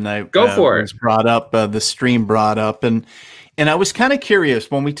question. Go for it. Was brought up, the stream brought up, and I was kind of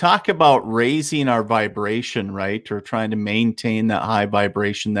curious when we talk about raising our vibration, right, or trying to maintain that high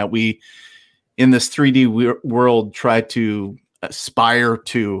vibration that we in this 3D world try to aspire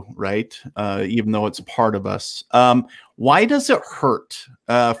to, right? Even though it's part of us. Why does it hurt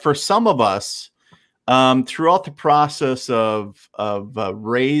for some of us throughout the process of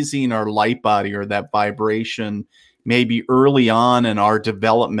raising our light body or that vibration, maybe early on in our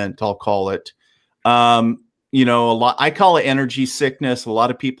development, I'll call it? You know, I call it energy sickness. A lot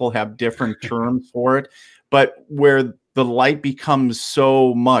of people have different terms for it, but where the light becomes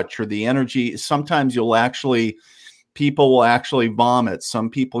so much, or the energy, sometimes people will actually vomit. Some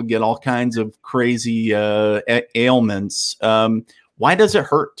people get all kinds of crazy ailments. Why does it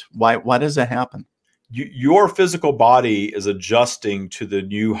hurt? Why does it happen? Your physical body is adjusting to the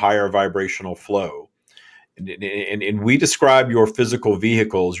new higher vibrational flow. And we describe your physical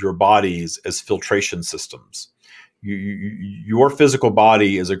vehicles, your bodies, as filtration systems. Your physical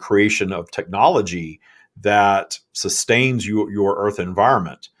body is a creation of technology that sustains your earth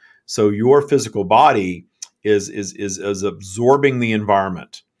environment. So your physical body is absorbing the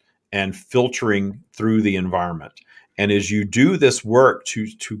environment and filtering through the environment. And as you do this work to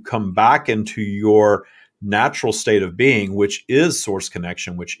come back into your natural state of being, which is source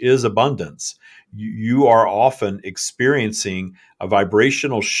connection, which is abundance, you are often experiencing a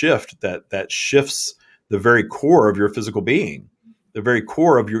vibrational shift that shifts the very core of your physical being. the very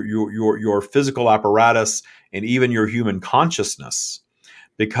core of your physical apparatus and even your human consciousness,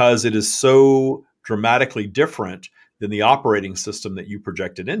 because it is so dramatically different than the operating system that you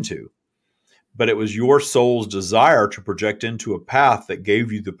projected into. But it was your soul's desire to project into a path that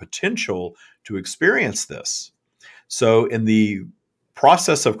gave you the potential to experience this. So in the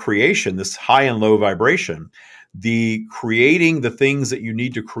process of creation, this high and low vibration, the creating the things that you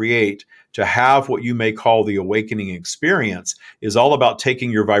need to create to have what you may call the awakening experience is all about taking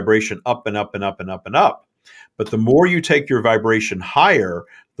your vibration up and up and up and up and up. But the more you take your vibration higher,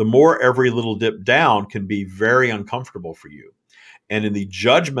 the more every little dip down can be very uncomfortable for you. And in the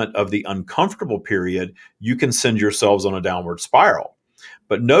judgment of the uncomfortable period, you can send yourselves on a downward spiral.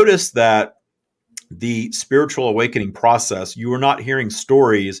 But notice that the spiritual awakening process, you are not hearing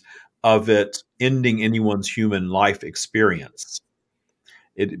stories of it ending anyone's human life experience.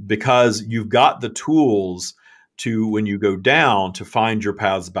 Because you've got the tools to, when you go down, to find your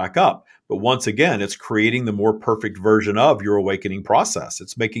paths back up. But once again, it's creating the more perfect version of your awakening process.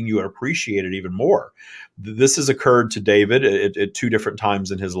 It's making you appreciate it even more. This has occurred to David at 2 different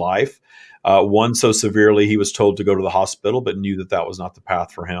times in his life. One so severely he was told to go to the hospital, but knew that that was not the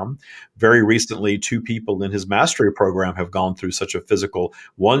path for him. Very recently, 2 people in his mastery program have gone through such a physical.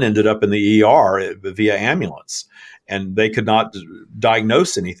 One ended up in the ER via ambulance, and they could not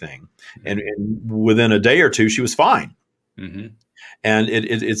diagnose anything. And within a day or 2, she was fine. Mm-hmm. And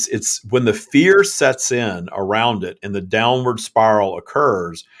it's when the fear sets in around it and the downward spiral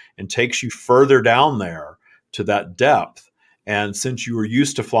occurs and takes you further down there to that depth. And since you were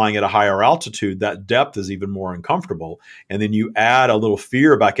used to flying at a higher altitude, that depth is even more uncomfortable. And then you add a little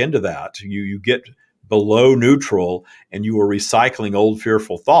fear back into that. You get below neutral and you are recycling old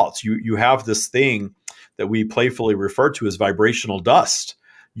fearful thoughts. You have this thing that we playfully refer to as vibrational dust.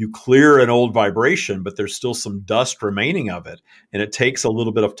 You clear an old vibration, but there's still some dust remaining of it. And it takes a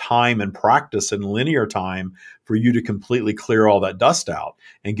little bit of time and practice and linear time for you to completely clear all that dust out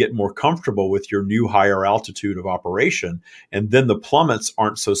and get more comfortable with your new higher altitude of operation. And then the plummets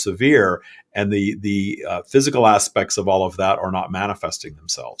aren't so severe, and the physical aspects of all of that are not manifesting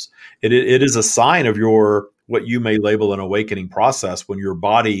themselves. It is a sign of your, what you may label an awakening process, when your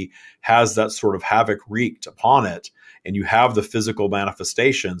body has that sort of havoc wreaked upon it, and you have the physical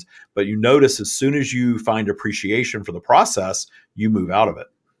manifestations, but you notice as soon as you find appreciation for the process, you move out of it.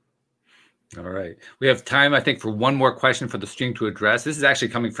 All right. We have time, I think, for one more question for the stream to address. This is actually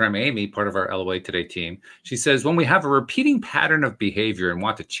coming from Amy, part of our LOA Today team. She says, when we have a repeating pattern of behavior and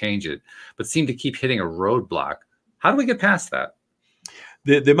want to change it, but seem to keep hitting a roadblock, how do we get past that?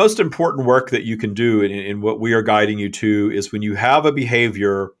 The most important work that you can do in what we are guiding you to is when you have a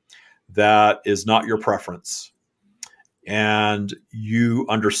behavior that is not your preference, and you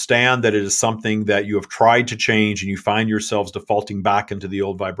understand that it is something that you have tried to change and you find yourselves defaulting back into the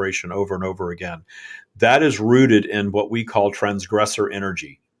old vibration over and over again. That is rooted in what we call transgressor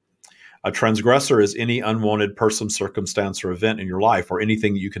energy. A transgressor is any unwanted person, circumstance, or event in your life, or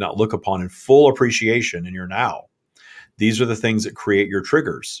anything that you cannot look upon in full appreciation in your now. These are the things that create your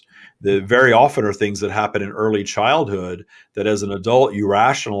triggers. The very often are things that happen in early childhood that as an adult you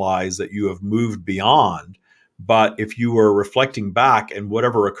rationalize that you have moved beyond. But if you were reflecting back, and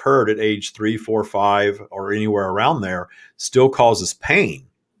whatever occurred at age 3, 4, 5, or anywhere around there still causes pain,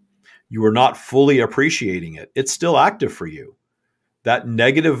 you are not fully appreciating it. It's still active for you. That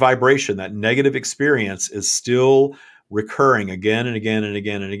negative vibration, that negative experience is still recurring again and again and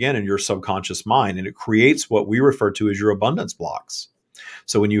again and again in your subconscious mind. And it creates what we refer to as your abundance blocks.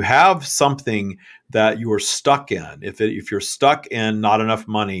 So when you have something that you are stuck in, if you're stuck in not enough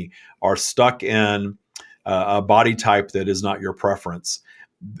money, or stuck in a body type that is not your preference,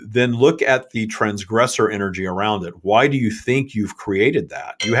 then look at the transgressor energy around it. Why do you think you've created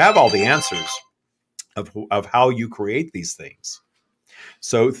that? You have all the answers of how you create these things.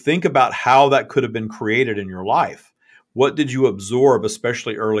 So think about how that could have been created in your life. What did you absorb,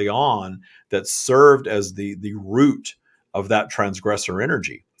 especially early on, that served as the root of that transgressor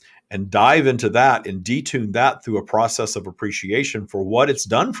energy? And dive into that and detune that through a process of appreciation for what it's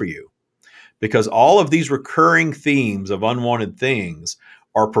done for you. Because all of these recurring themes of unwanted things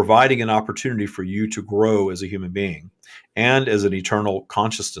are providing an opportunity for you to grow as a human being and as an eternal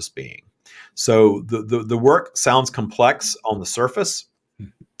consciousness being. So the work sounds complex on the surface.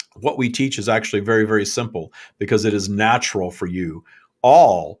 What we teach is actually very, very simple, because it is natural for you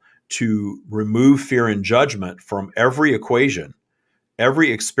all to remove fear and judgment from every equation,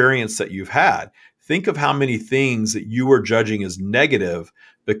 every experience that you've had. Think of how many things that you were judging as negative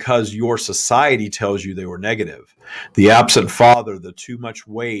because your society tells you they were negative. The absent father, the too much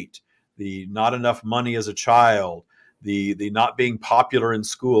weight, the not enough money as a child, the not being popular in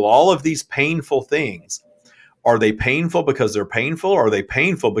school, all of these painful things. Are they painful because they're painful, or are they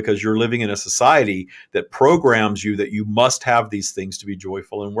painful because you're living in a society that programs you that you must have these things to be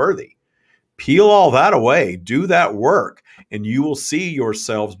joyful and worthy? Peel all that away, do that work, and you will see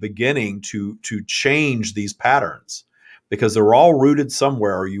yourselves beginning to change these patterns, because they're all rooted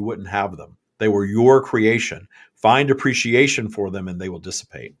somewhere or you wouldn't have them. They were your creation. Find appreciation for them and they will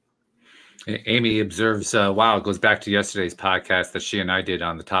dissipate. Amy observes, wow, it goes back to yesterday's podcast that she and I did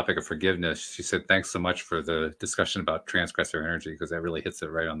on the topic of forgiveness. She said, thanks so much for the discussion about transgressor energy, because that really hits it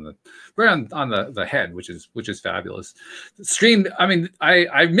right on the head, which is fabulous. Stream, I mean,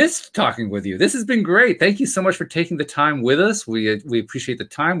 I missed talking with you. This has been great. Thank you so much for taking the time with us. We appreciate the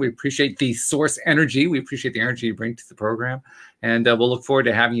time. We appreciate the source energy. We appreciate the energy you bring to the program. And we'll look forward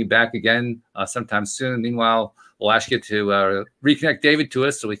to having you back again sometime soon. Meanwhile, we'll ask you to reconnect David to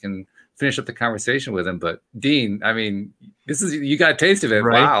us so we can finish up the conversation with him. But Dean, I mean, you got a taste of it.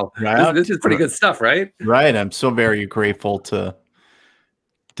 Right. Wow. Right. This is pretty good stuff, right? Right. I'm so very grateful to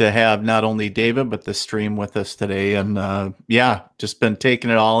have not only David, but the stream with us today. And yeah, just been taking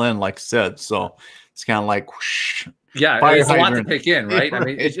it all in, like I said. So it's kind of like, whoosh, yeah, there's a lot to take in, right? I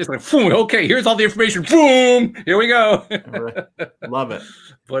mean, it's just like, boom, okay, here's all the information. Boom, here we go. Love it.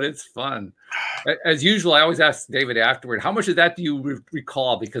 But it's fun. As usual, I always ask David afterward, how much of that do you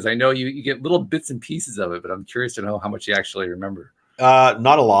recall? Because I know you get little bits and pieces of it, but I'm curious to know how much you actually remember.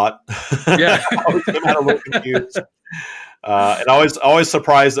 Not a lot. Yeah. I always come out a little confused. And always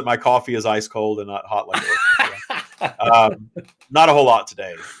surprised that my coffee is ice cold and not hot like it. Not a whole lot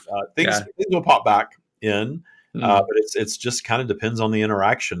today. Things will pop back in. But it's just kind of depends on the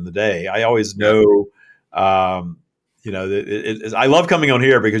interaction, the day. I always know, I love coming on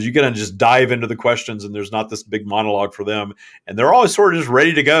here because you can just dive into the questions and there's not this big monologue for them. And they're always sort of just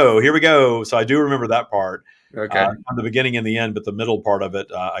ready to go. Here we go. So I do remember that part. Okay. On the beginning and the end, but the middle part of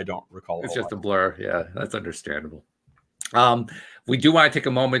it, I don't recall. It's just a blur. Yeah, that's understandable. We do want to take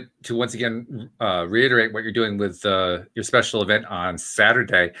a moment to once again reiterate what you're doing with your special event on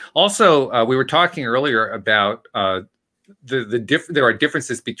Saturday. Also, we were talking earlier about there are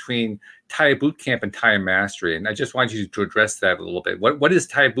differences between Taya Bootcamp and Taya Mastery, and I just wanted you to address that a little bit. What is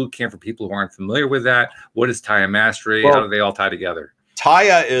Taya Bootcamp for people who aren't familiar with that? What is Taya Mastery? How do they all tie together?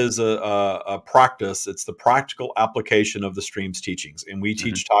 Taya is a practice. It's the practical application of the stream's teachings, and we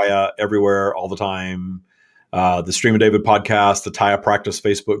teach Taya everywhere, all the time. The Stream of David podcast, the Taya Practice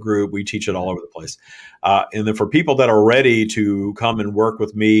Facebook group, we teach it all over the place. And then for people that are ready to come and work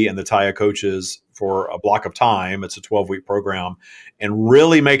with me and the Taya coaches for a block of time, it's a 12-week program, and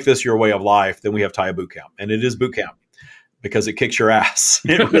really make this your way of life, then we have Taya Bootcamp. And it is bootcamp because it kicks your ass.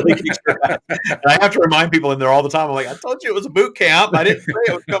 It really kicks your ass. And I have to remind people in there all the time, I'm like, I told you it was a boot camp. I didn't say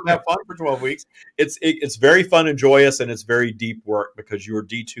it was come have fun for 12 weeks. It's very fun and joyous, and it's very deep work because you're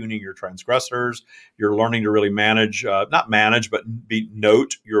detuning your transgressors. You're learning to really manage, not manage, but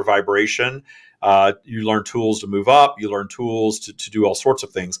note your vibration. You learn tools to move up. You learn tools to do all sorts of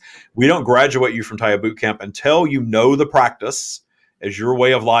things. We don't graduate you from Taya Bootcamp until you know the practice as your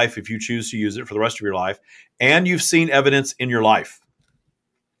way of life, if you choose to use it for the rest of your life, and you've seen evidence in your life.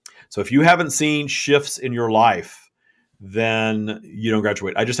 So if you haven't seen shifts in your life, then you don't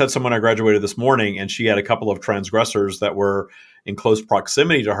graduate. I just had someone I graduated this morning, and she had a couple of transgressors that were in close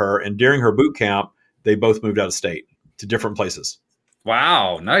proximity to her, and during her boot camp, they both moved out of state to different places.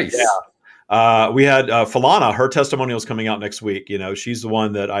 Wow, nice. Yeah. We had Falana, her testimonial is coming out next week. You know, she's the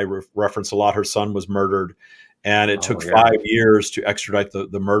one that I reference a lot. Her son was murdered, and it took 5 years to extradite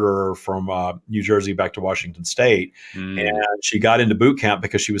the murderer from New Jersey back to Washington State. And she got into boot camp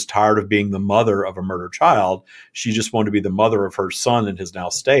because she was tired of being the mother of a murdered child. She just wanted to be the mother of her son in his now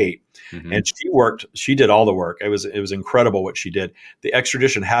state. And she did all the work. It was incredible what she did. The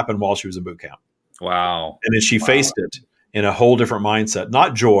extradition happened while she was in boot camp. Wow. And then she faced it in a whole different mindset.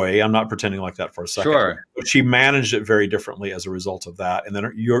 Not joy. I'm not pretending like that for a second. Sure. But she managed it very differently as a result of that. And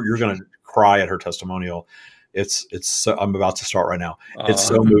then you're going to cry at her testimonial. It's so, I'm about to start right now. It's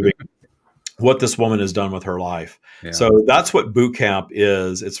so moving what this woman has done with her life. Yeah. So that's what boot camp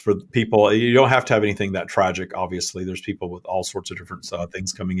is. It's for people. You don't have to have anything that tragic. Obviously, there's people with all sorts of different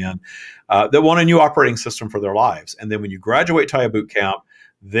things coming in that want a new operating system for their lives. And then when you graduate Taya boot camp,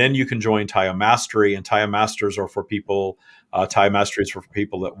 then you can join Taya Mastery, and Taya Masters are for people. Taya Mastery is for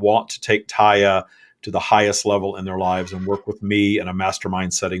people that want to take Taya to the highest level in their lives and work with me in a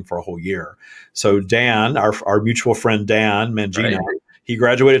mastermind setting for a whole year. So Dan, our mutual friend Dan Mangino, he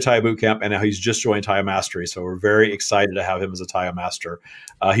graduated Taya Bootcamp, and now he's just joined Taya Mastery. So we're very excited to have him as a Taya Master.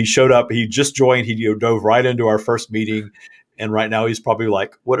 He showed up, he just joined, he dove right into our first meeting. And right now he's probably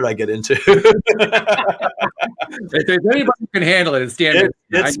like, what did I get into? If there's anybody who can handle it, it's Dan.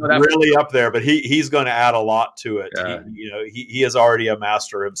 It's really up there, but he's going to add a lot to it. Yeah. He is already a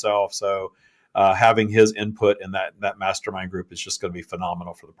master himself, so having his input in that mastermind group is just going to be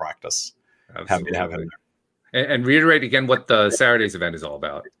phenomenal for the practice. Absolutely. Happy to have him there. And reiterate again what the Saturday's event is all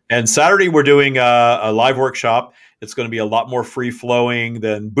about. And Saturday we're doing a live workshop. It's going to be a lot more free flowing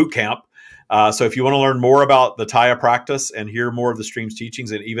than boot camp. So if you want to learn more about the Taya practice and hear more of the stream's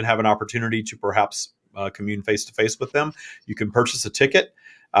teachings and even have an opportunity to perhaps commune face-to-face with them, you can purchase a ticket.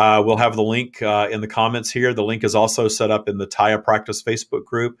 We'll have the link in the comments here. The link is also set up in the Taya Practice Facebook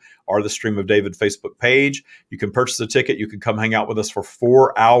group or the Stream of David Facebook page. You can purchase a ticket. You can come hang out with us for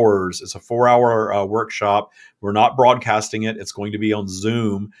 4 hours. It's a 4-hour workshop. We're not broadcasting it. It's going to be on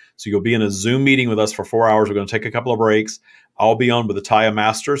Zoom. So you'll be in a Zoom meeting with us for 4 hours. We're going to take a couple of breaks. I'll be on with the Taya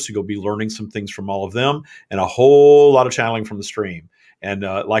Masters, so you'll be learning some things from all of them and a whole lot of channeling from the stream. And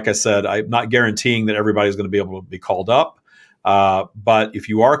like I said, I'm not guaranteeing that everybody's going to be able to be called up. But if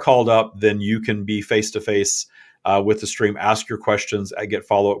you are called up, then you can be face-to-face with the stream, ask your questions, get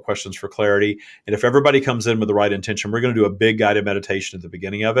follow-up questions for clarity. And if everybody comes in with the right intention, we're going to do a big guided meditation at the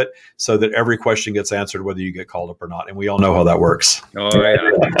beginning of it so that every question gets answered, whether you get called up or not. And we all know how that works. Oh,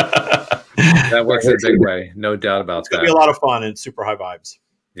 yeah. That works in a big way. No doubt about that. It's going to be a lot of fun and super high vibes.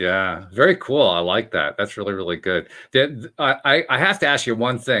 Yeah, very cool. I like that. That's really, really good. I have to ask you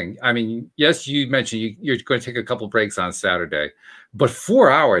one thing. I mean, yes, you mentioned you're going to take a couple breaks on Saturday, but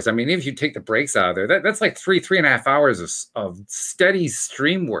 4 hours. I mean, if you take the breaks out of there, that's like 3.5 hours of steady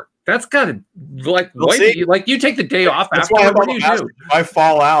stream work. That's got to like you take the day off after. What do you do? If I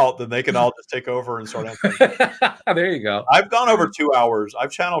fall out, then they can all just take over and start answering. There you go. I've gone over 2 hours.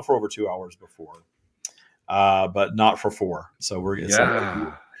 I've channeled for over 2 hours before. But not for 4. So we're going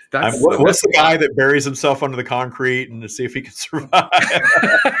to what's the guy that buries himself under the concrete and to see if he can survive?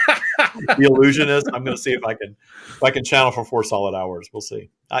 The illusionist. I'm going to see if I can channel for 4 solid hours. We'll see.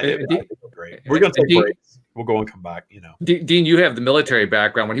 I think great. We're going to take breaks. We'll go and come back. Dean, you have the military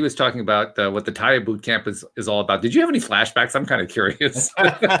background. When he was talking about what the Taya boot camp is all about, did you have any flashbacks? I'm kind of curious.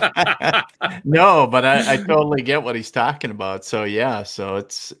 No, but I totally get what he's talking about. So yeah, so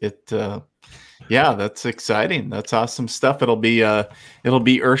yeah, that's exciting. That's awesome stuff. It'll be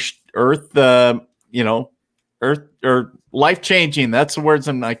earth, earth or life changing. That's the words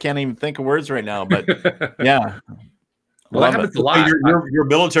I can't even think of words right now, but yeah. Well, that happens a lot. Your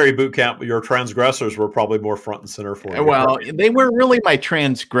military boot camp, your transgressors were probably more front and center for you. Well, they weren't really my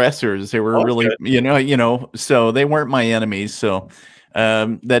transgressors. They were really, so they weren't my enemies. So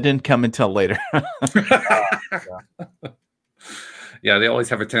that didn't come until later. Yeah, they always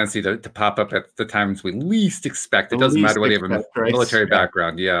have a tendency to pop up at the times we least expect. It doesn't matter whether you have a military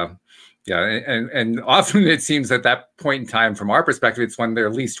background. Yeah. Yeah. And often it seems at that point in time, from our perspective, it's when they're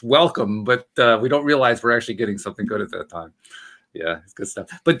least welcome, but we don't realize we're actually getting something good at that time. Yeah, it's good stuff.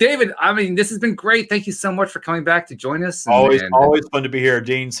 But David, I mean, this has been great. Thank you so much for coming back to join us. Always fun to be here,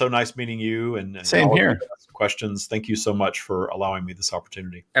 Dean. So nice meeting you. And same here. Questions. Thank you so much for allowing me this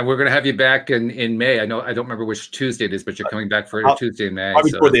opportunity. And we're going to have you back in May. I don't remember which Tuesday it is, but you're coming back for Tuesday in May.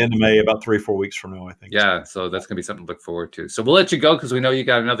 Probably before the end of May, about 3 or 4 weeks from now, I think. Yeah, so that's going to be something to look forward to. So we'll let you go because we know you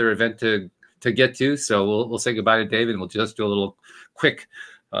got another event to get to. So we'll say goodbye to David, and we'll just do a little quick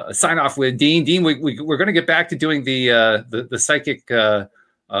sign off with Dean. Dean, we're going to get back to doing the psychic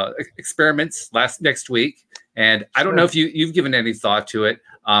experiments next week, and I don't know if you've given any thought to it.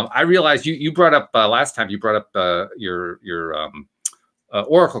 I realized you brought up last time. You brought up your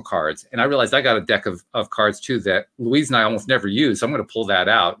oracle cards, and I realized I got a deck of cards too that Louise and I almost never use. So I'm going to pull that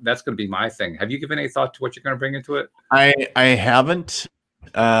out. That's going to be my thing. Have you given any thought to what you're going to bring into it? I haven't.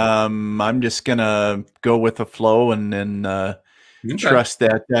 I'm just going to go with the flow and then trust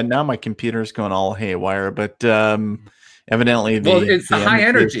that. Now my computer's going all haywire, but evidently it's the high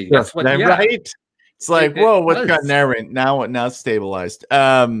energy. That's what. Yeah. Right. It's like, whoa, what's gotten there? Now it's stabilized.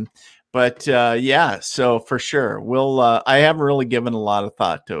 But yeah, so for sure, I haven't really given a lot of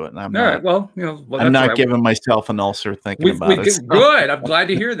thought to it, and I'm not giving myself an ulcer thinking about it. Good. I'm glad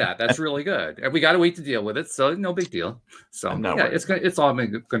to hear that. That's really good. And we got a week to deal with it, so no big deal. So yeah, it's all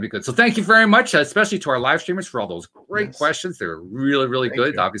going to be good. So thank you very much, especially to our live streamers for all those great questions. They were really, really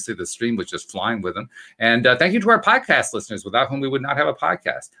good. Obviously, the stream was just flying with them. And thank you to our podcast listeners, without whom we would not have a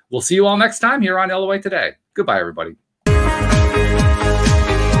podcast. We'll see you all next time here on LOA Today. Goodbye, everybody.